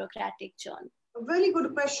that bureaucratic churn? A very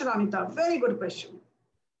good question, Anita. Very good question.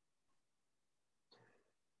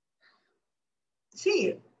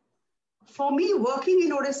 See, for me, working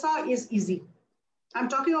in Odisha is easy. I'm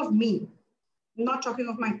talking of me, not talking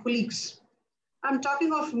of my colleagues. I'm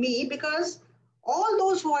talking of me because all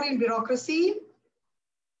those who are in bureaucracy,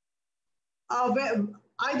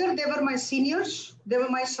 either they were my seniors, they were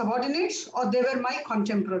my subordinates, or they were my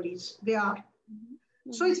contemporaries. They are.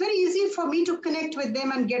 So it's very easy for me to connect with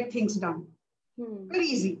them and get things done. Very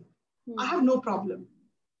easy. I have no problem.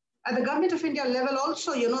 At the Government of India level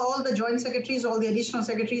also, all the joint secretaries, all the additional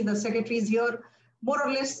secretaries, the secretaries here, more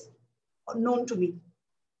or less known to me.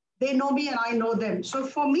 They know me and I know them. So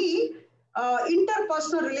for me,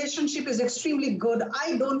 interpersonal relationship is extremely good.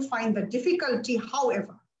 I don't find the difficulty.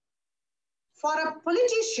 However, for a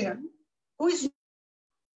politician who is in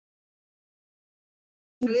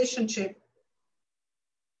a relationship,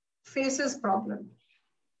 faces problem.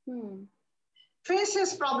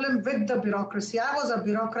 Faces problem with the bureaucracy. I was a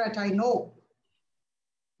bureaucrat, I know.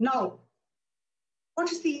 Now,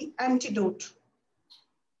 what is the antidote?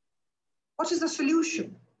 What is the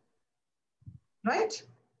solution? Right?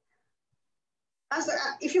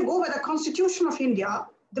 If you go by the Constitution of India,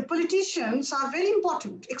 the politicians are very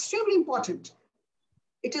important, extremely important.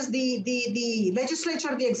 It is the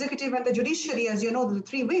legislature, the executive, and the judiciary, as you know, the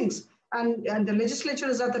three wings, and the legislature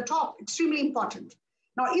is at the top, extremely important.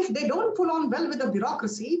 Now, if they don't pull on well with the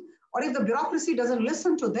bureaucracy, or if the bureaucracy doesn't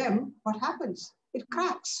listen to them, what happens? It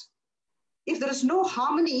cracks. If there is no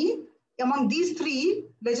harmony among these three,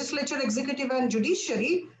 legislature, executive, and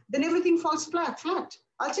judiciary, then everything falls flat.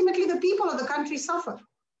 Ultimately, the people of the country suffer.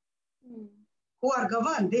 Who are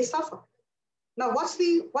governed, they suffer. Now, what's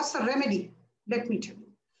the remedy? Let me tell you.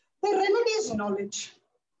 The remedy is knowledge.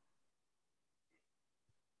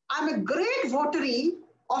 I'm a great votary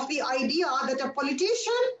of the idea that a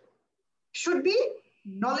politician should be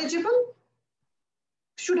knowledgeable,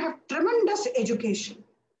 should have tremendous education,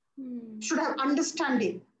 should have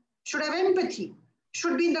understanding, should have empathy,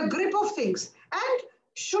 should be in the grip of things, and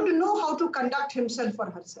should know how to conduct himself or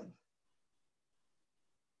herself.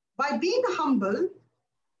 By being humble,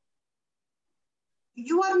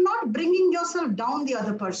 you are not bringing yourself down the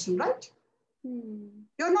other person, right?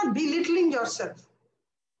 You're not belittling yourself.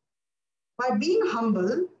 By being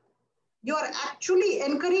humble, you are actually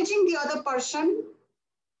encouraging the other person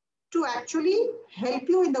to actually help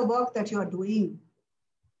you in the work that you are doing.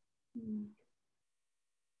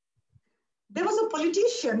 There was a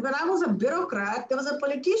politician, when I was a bureaucrat, there was a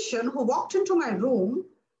politician who walked into my room,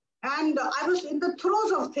 and I was in the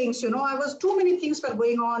throes of things, too many things were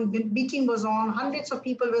going on, the meeting was on, hundreds of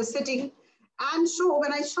people were sitting. And so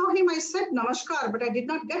when I saw him, I said, Namaskar, but I did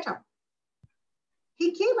not get up.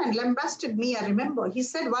 He came and lambasted me, I remember. He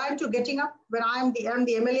said, why aren't you getting up when I'm the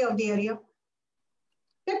MLA of the area?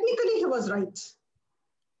 Technically, he was right.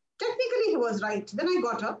 Then I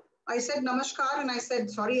got up. I said, Namaskar, and I said,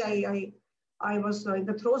 sorry, I was in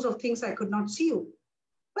the throes of things, I could not see you.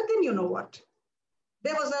 But then you know what?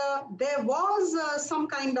 There was some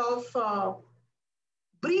kind of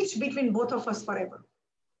breach between both of us forever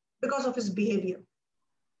because of his behavior.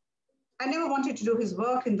 I never wanted to do his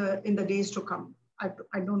work in the days to come.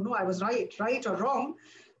 I don't know, I was right or wrong,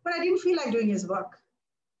 but I didn't feel like doing his work.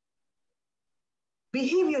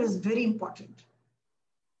 Behavior is very important.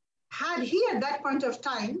 Had he at that point of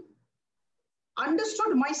time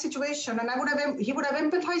understood my situation, and he would have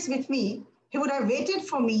empathized with me, he would have waited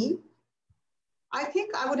for me, I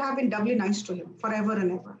think I would have been doubly nice to him forever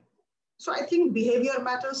and ever. So I think behavior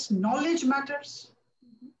matters, knowledge matters.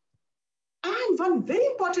 And one very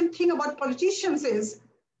important thing about politicians is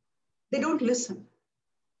they don't listen.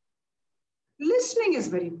 Listening is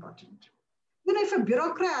very important. If a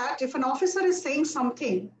bureaucrat, if an officer is saying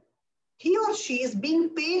something, he or she is being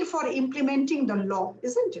paid for implementing the law,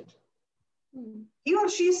 isn't it? He or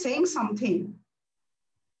she is saying something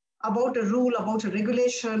about a rule, about a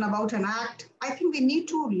regulation, about an act. I think we need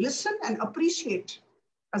to listen and appreciate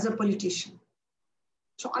as a politician.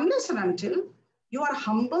 So unless and until you are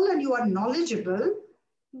humble and you are knowledgeable,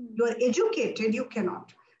 you are educated, you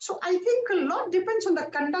cannot. So I think a lot depends on the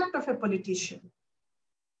conduct of a politician.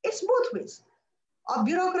 It's both ways. A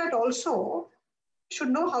bureaucrat also should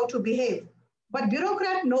know how to behave. But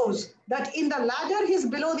bureaucrat knows that in the ladder, he's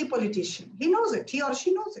below the politician. He knows it, he or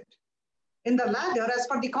she knows it. In the ladder, as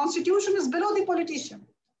per the constitution, is below the politician.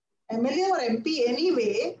 MLA or MP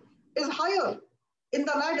anyway is higher in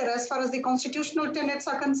the ladder as far as the constitutional tenets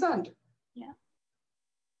are concerned. Yeah.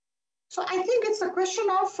 So I think it's a question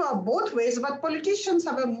of both ways, but politicians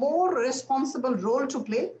have a more responsible role to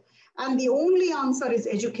play. And the only answer is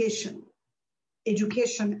education.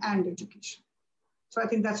 Education and education. So I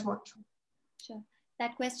think that's what. Sure.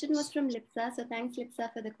 That question was from Lipsa. So thanks,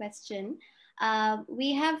 Lipsa, for the question.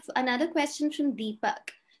 We have another question from Deepak.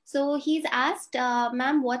 So he's asked,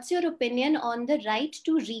 ma'am, what's your opinion on the right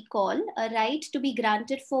to recall, a right to be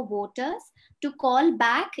granted for voters to call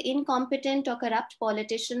back incompetent or corrupt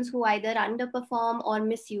politicians who either underperform or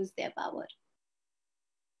misuse their power?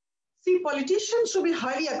 See, politicians should be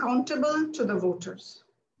highly accountable to the voters.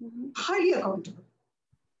 Highly accountable.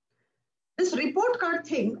 This report card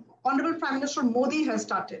thing, Honorable Prime Minister Modi has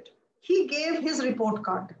started. He gave his report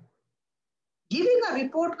card. Giving a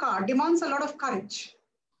report card demands a lot of courage.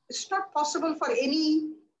 It's not possible for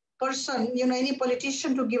any person, any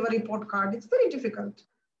politician to give a report card. It's very difficult.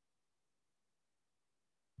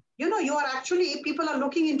 You are actually, people are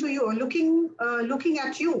looking into you, looking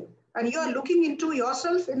at you, and you are looking into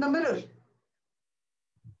yourself in the mirror.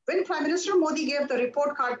 When Prime Minister Modi gave the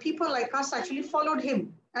report card, people like us actually followed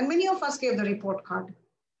him, and many of us gave the report card.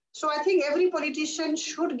 So I think every politician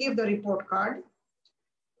should give the report card.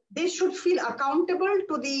 They should feel accountable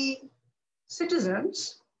to the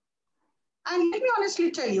citizens. And let me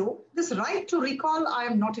honestly tell you, this right to recall, I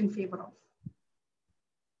am not in favor of.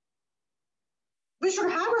 We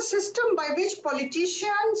should have a system by which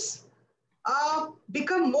politicians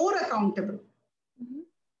become more accountable.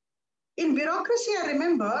 In bureaucracy, I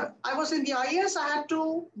remember I was in the IAS, I had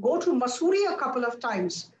to go to Mussoorie a couple of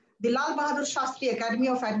times, the Lal Bahadur Shastri Academy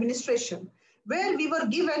of Administration, where we were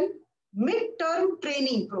given mid-term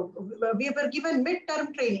training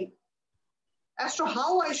as to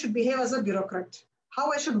how I should behave as a bureaucrat,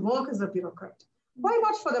 how I should work as a bureaucrat. Why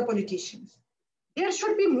not for the politicians? There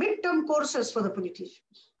should be mid-term courses for the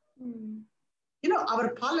politicians. Our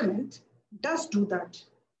parliament does do that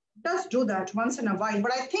once in a while,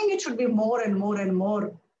 but I think it should be more and more and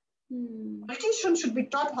more. Politicians should be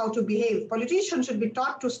taught how to behave. Politicians should be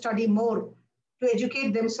taught to study more, to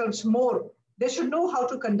educate themselves more. They should know how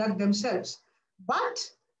to conduct themselves.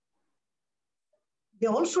 But they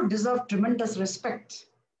also deserve tremendous respect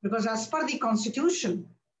because as per the constitution,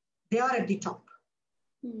 they are at the top.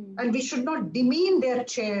 And we should not demean their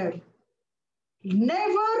chair.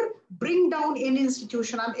 Never bring down any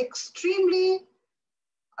institution. I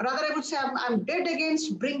would say I'm dead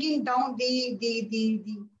against bringing down the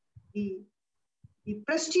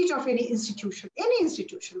prestige of any institution,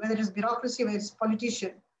 whether it is bureaucracy, whether it's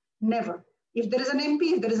politician, never. If there is an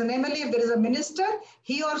MP, if there is an MLA, if there is a minister,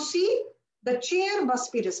 he or she, the chair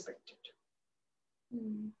must be respected.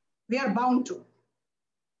 We are bound to.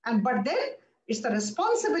 But then it's the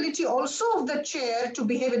responsibility also of the chair to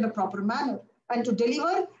behave in the proper manner and to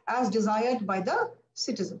deliver as desired by the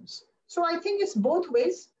citizens. So I think it's both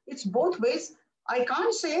ways. I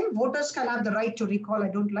can't say voters can have the right to recall. I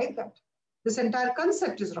don't like that. This entire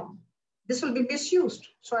concept is wrong. This will be misused.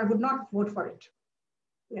 So I would not vote for it.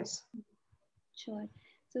 Yes. Sure.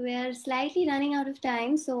 So we are slightly running out of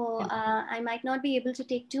time, so I might not be able to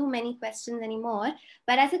take too many questions anymore.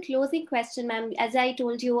 But as a closing question, ma'am, as I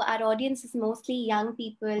told you, our audience is mostly young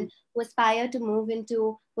people who aspire to move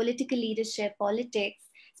into political leadership, politics,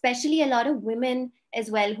 especially a lot of women as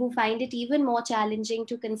well who find it even more challenging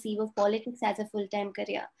to conceive of politics as a full-time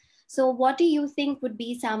career. So what do you think would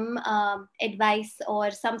be some advice or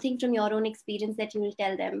something from your own experience that you will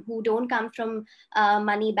tell them who don't come from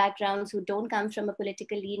money backgrounds, who don't come from a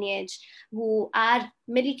political lineage, who are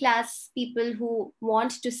middle-class people who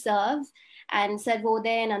want to serve, and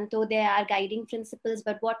Sarvodaya and Antodaya are guiding principles,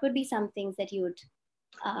 but what would be some things that you would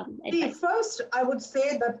advise? First, I would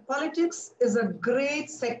say that politics is a great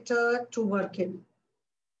sector to work in.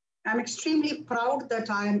 I'm extremely proud that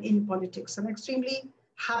I am in politics. I'm extremely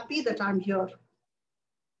happy that I'm here.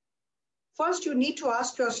 First, you need to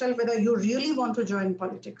ask yourself whether you really want to join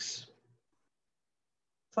politics.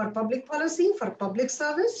 For public policy, for public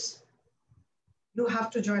service, you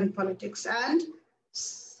have to join politics. And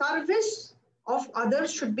service of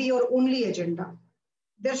others should be your only agenda.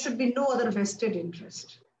 There should be no other vested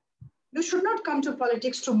interest. You should not come to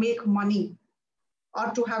politics to make money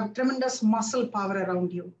or to have tremendous muscle power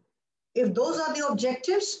around you. If those are the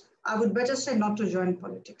objectives, I would better say not to join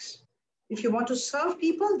politics. If you want to serve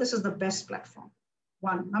people, this is the best platform.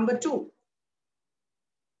 One. Number two,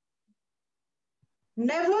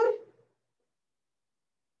 never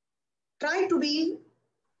try to be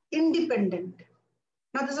independent.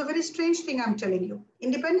 Now, there's a very strange thing I'm telling you.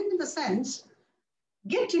 Independent in the sense,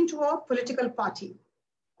 get into a political party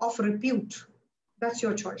of repute. That's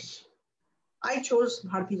your choice. I chose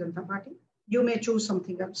Bharatiya Janata Party. You may choose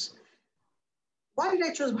something else. Why did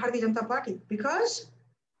I choose Bharatiya Janata Party? Because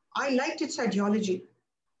I liked its ideology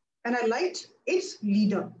and I liked its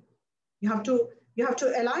leader. You have to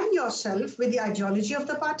align yourself with the ideology of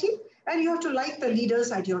the party and you have to like the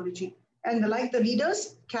leader's ideology and like the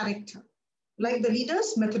leader's character, like the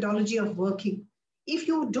leader's methodology of working. If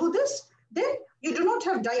you do this, then you do not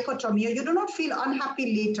have dichotomy or you do not feel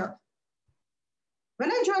unhappy later.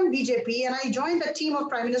 When I joined BJP and I joined the team of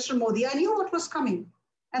Prime Minister Modi, I knew what was coming.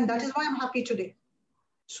 And that is why I'm happy today.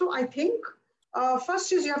 So I think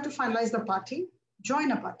first is you have to finalize the party,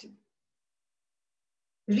 join a party.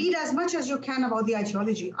 Read as much as you can about the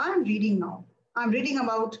ideology. I'm reading now. I'm reading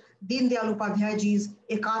about Deen Dayal Upadhyay ji's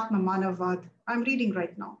Ekatma Manavvad. I'm reading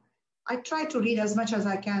right now. I try to read as much as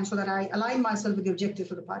I can so that I align myself with the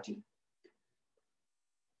objectives of the party.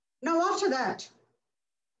 Now, after that,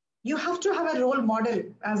 you have to have a role model,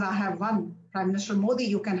 as I have one. Prime Minister Modi,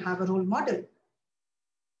 you can have a role model.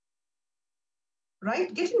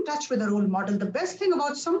 Right? Get in touch with a role model. The best thing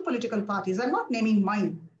about some political parties, I'm not naming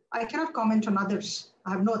mine, I cannot comment on others,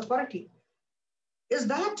 I have no authority, is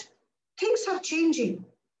that things are changing.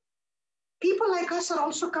 People like us are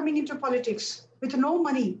also coming into politics with no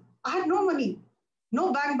money. I had no money,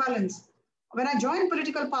 no bank balance. When I joined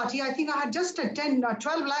political party, I think I had just 12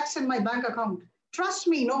 lakhs in my bank account. Trust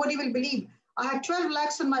me, nobody will believe. I had 12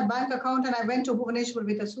 lakhs in my bank account and I went to Bhubaneswar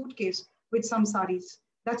with a suitcase with some saris.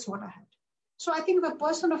 That's what I had. So I think the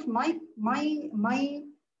person of my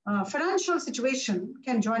financial situation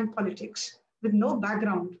can join politics with no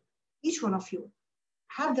background. Each one of you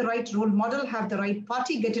have the right role model, have the right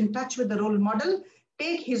party, get in touch with the role model,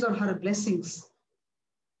 take his or her blessings,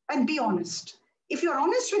 and be honest. If you're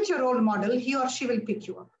honest with your role model, he or she will pick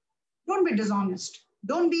you up. Don't be dishonest.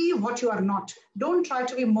 Don't be what you are not. Don't try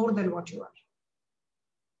to be more than what you are.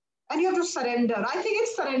 And you have to surrender. I think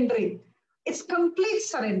it's surrendering. It's complete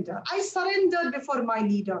surrender. I surrendered before my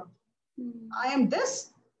leader. I am this,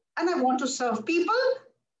 and I want to serve people.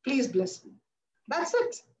 Please bless me. That's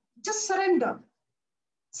it. Just surrender.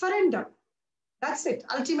 Surrender. That's it.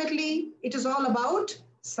 Ultimately, it is all about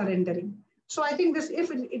surrendering. So I think this, if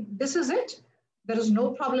this is it, there is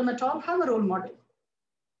no problem at all. Have a role model.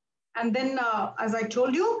 And then, as I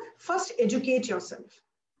told you, first educate yourself.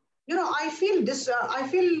 You know, I feel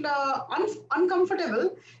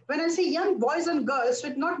uncomfortable when I see young boys and girls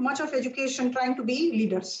with not much of education trying to be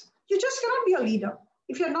leaders. You just cannot be a leader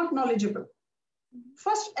if you're not knowledgeable.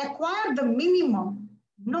 First, acquire the minimum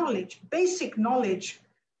knowledge, basic knowledge.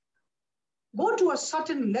 Go to a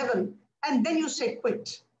certain level, and then you say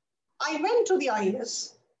quit. I went to the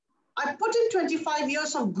IAS. I put in 25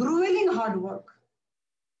 years of grueling hard work.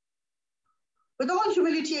 With all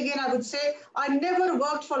humility, again, I would say I never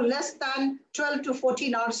worked for less than 12 to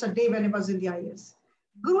 14 hours a day when I was in the IAS.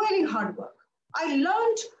 Grueling hard work. I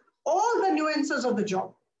learned all the nuances of the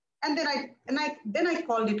job, and then I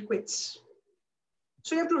called it quits.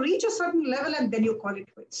 So you have to reach a certain level, and then you call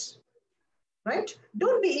it quits. Right?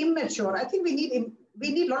 Don't be immature. I think we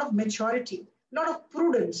need a lot of maturity, a lot of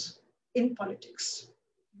prudence in politics.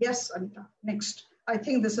 Yes, Anita. Next. I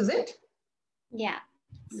think this is it. Yeah.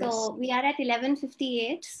 So we are at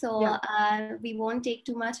 11:58. So Yeah. we won't take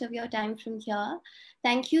too much of your time from here.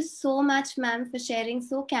 Thank you so much, ma'am, for sharing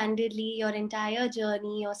so candidly your entire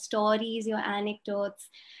journey, your stories, your anecdotes,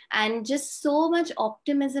 and just so much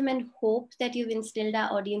optimism and hope that you've instilled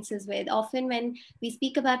our audiences with. Often when we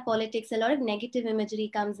speak about politics, a lot of negative imagery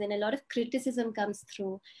comes in, a lot of criticism comes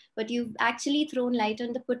through, but you've actually thrown light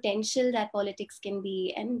on the potential that politics can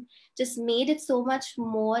be and just made it so much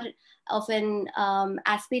more of an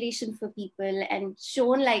aspiration for people and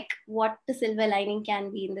shown like what the silver lining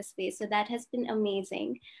can be in this space. So that has been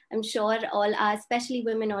amazing. I'm sure all our, especially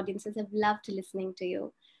women audiences, have loved listening to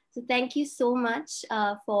you. So thank you so much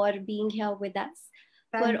for being here with us.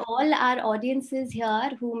 For all our audiences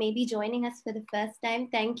here who may be joining us for the first time,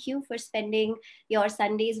 thank you for spending your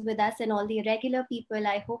Sundays with us, and all the regular people.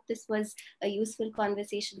 I hope this was a useful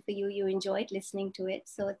conversation for you. You enjoyed listening to it.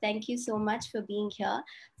 So thank you so much for being here.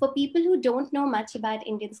 For people who don't know much about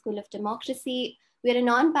Indian School of Democracy, we're a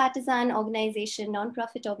non-partisan organization,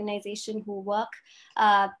 non-profit organization who work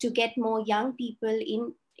to get more young people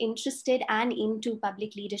interested and into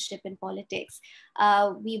public leadership and politics.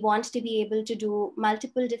 We want to be able to do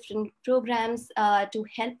multiple different programs to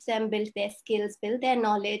help them build their skills, build their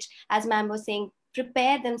knowledge, as ma'am was saying,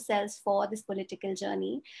 prepare themselves for this political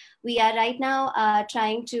journey. We are right now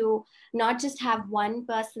trying to not just have one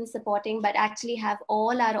person supporting, but actually have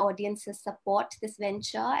all our audiences support this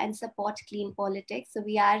venture and support clean politics. So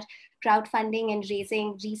we are crowdfunding and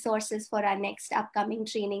raising resources for our next upcoming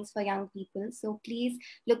trainings for young people. So please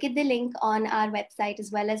look at the link on our website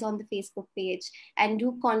as well as on the Facebook page, and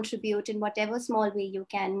do contribute in whatever small way you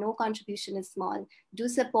can. No contribution is small. Do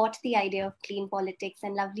support the idea of clean politics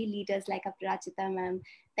and lovely leaders like Aparajita ma'am.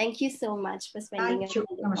 Thank you so much for spending your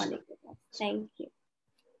morning with us. Thank you.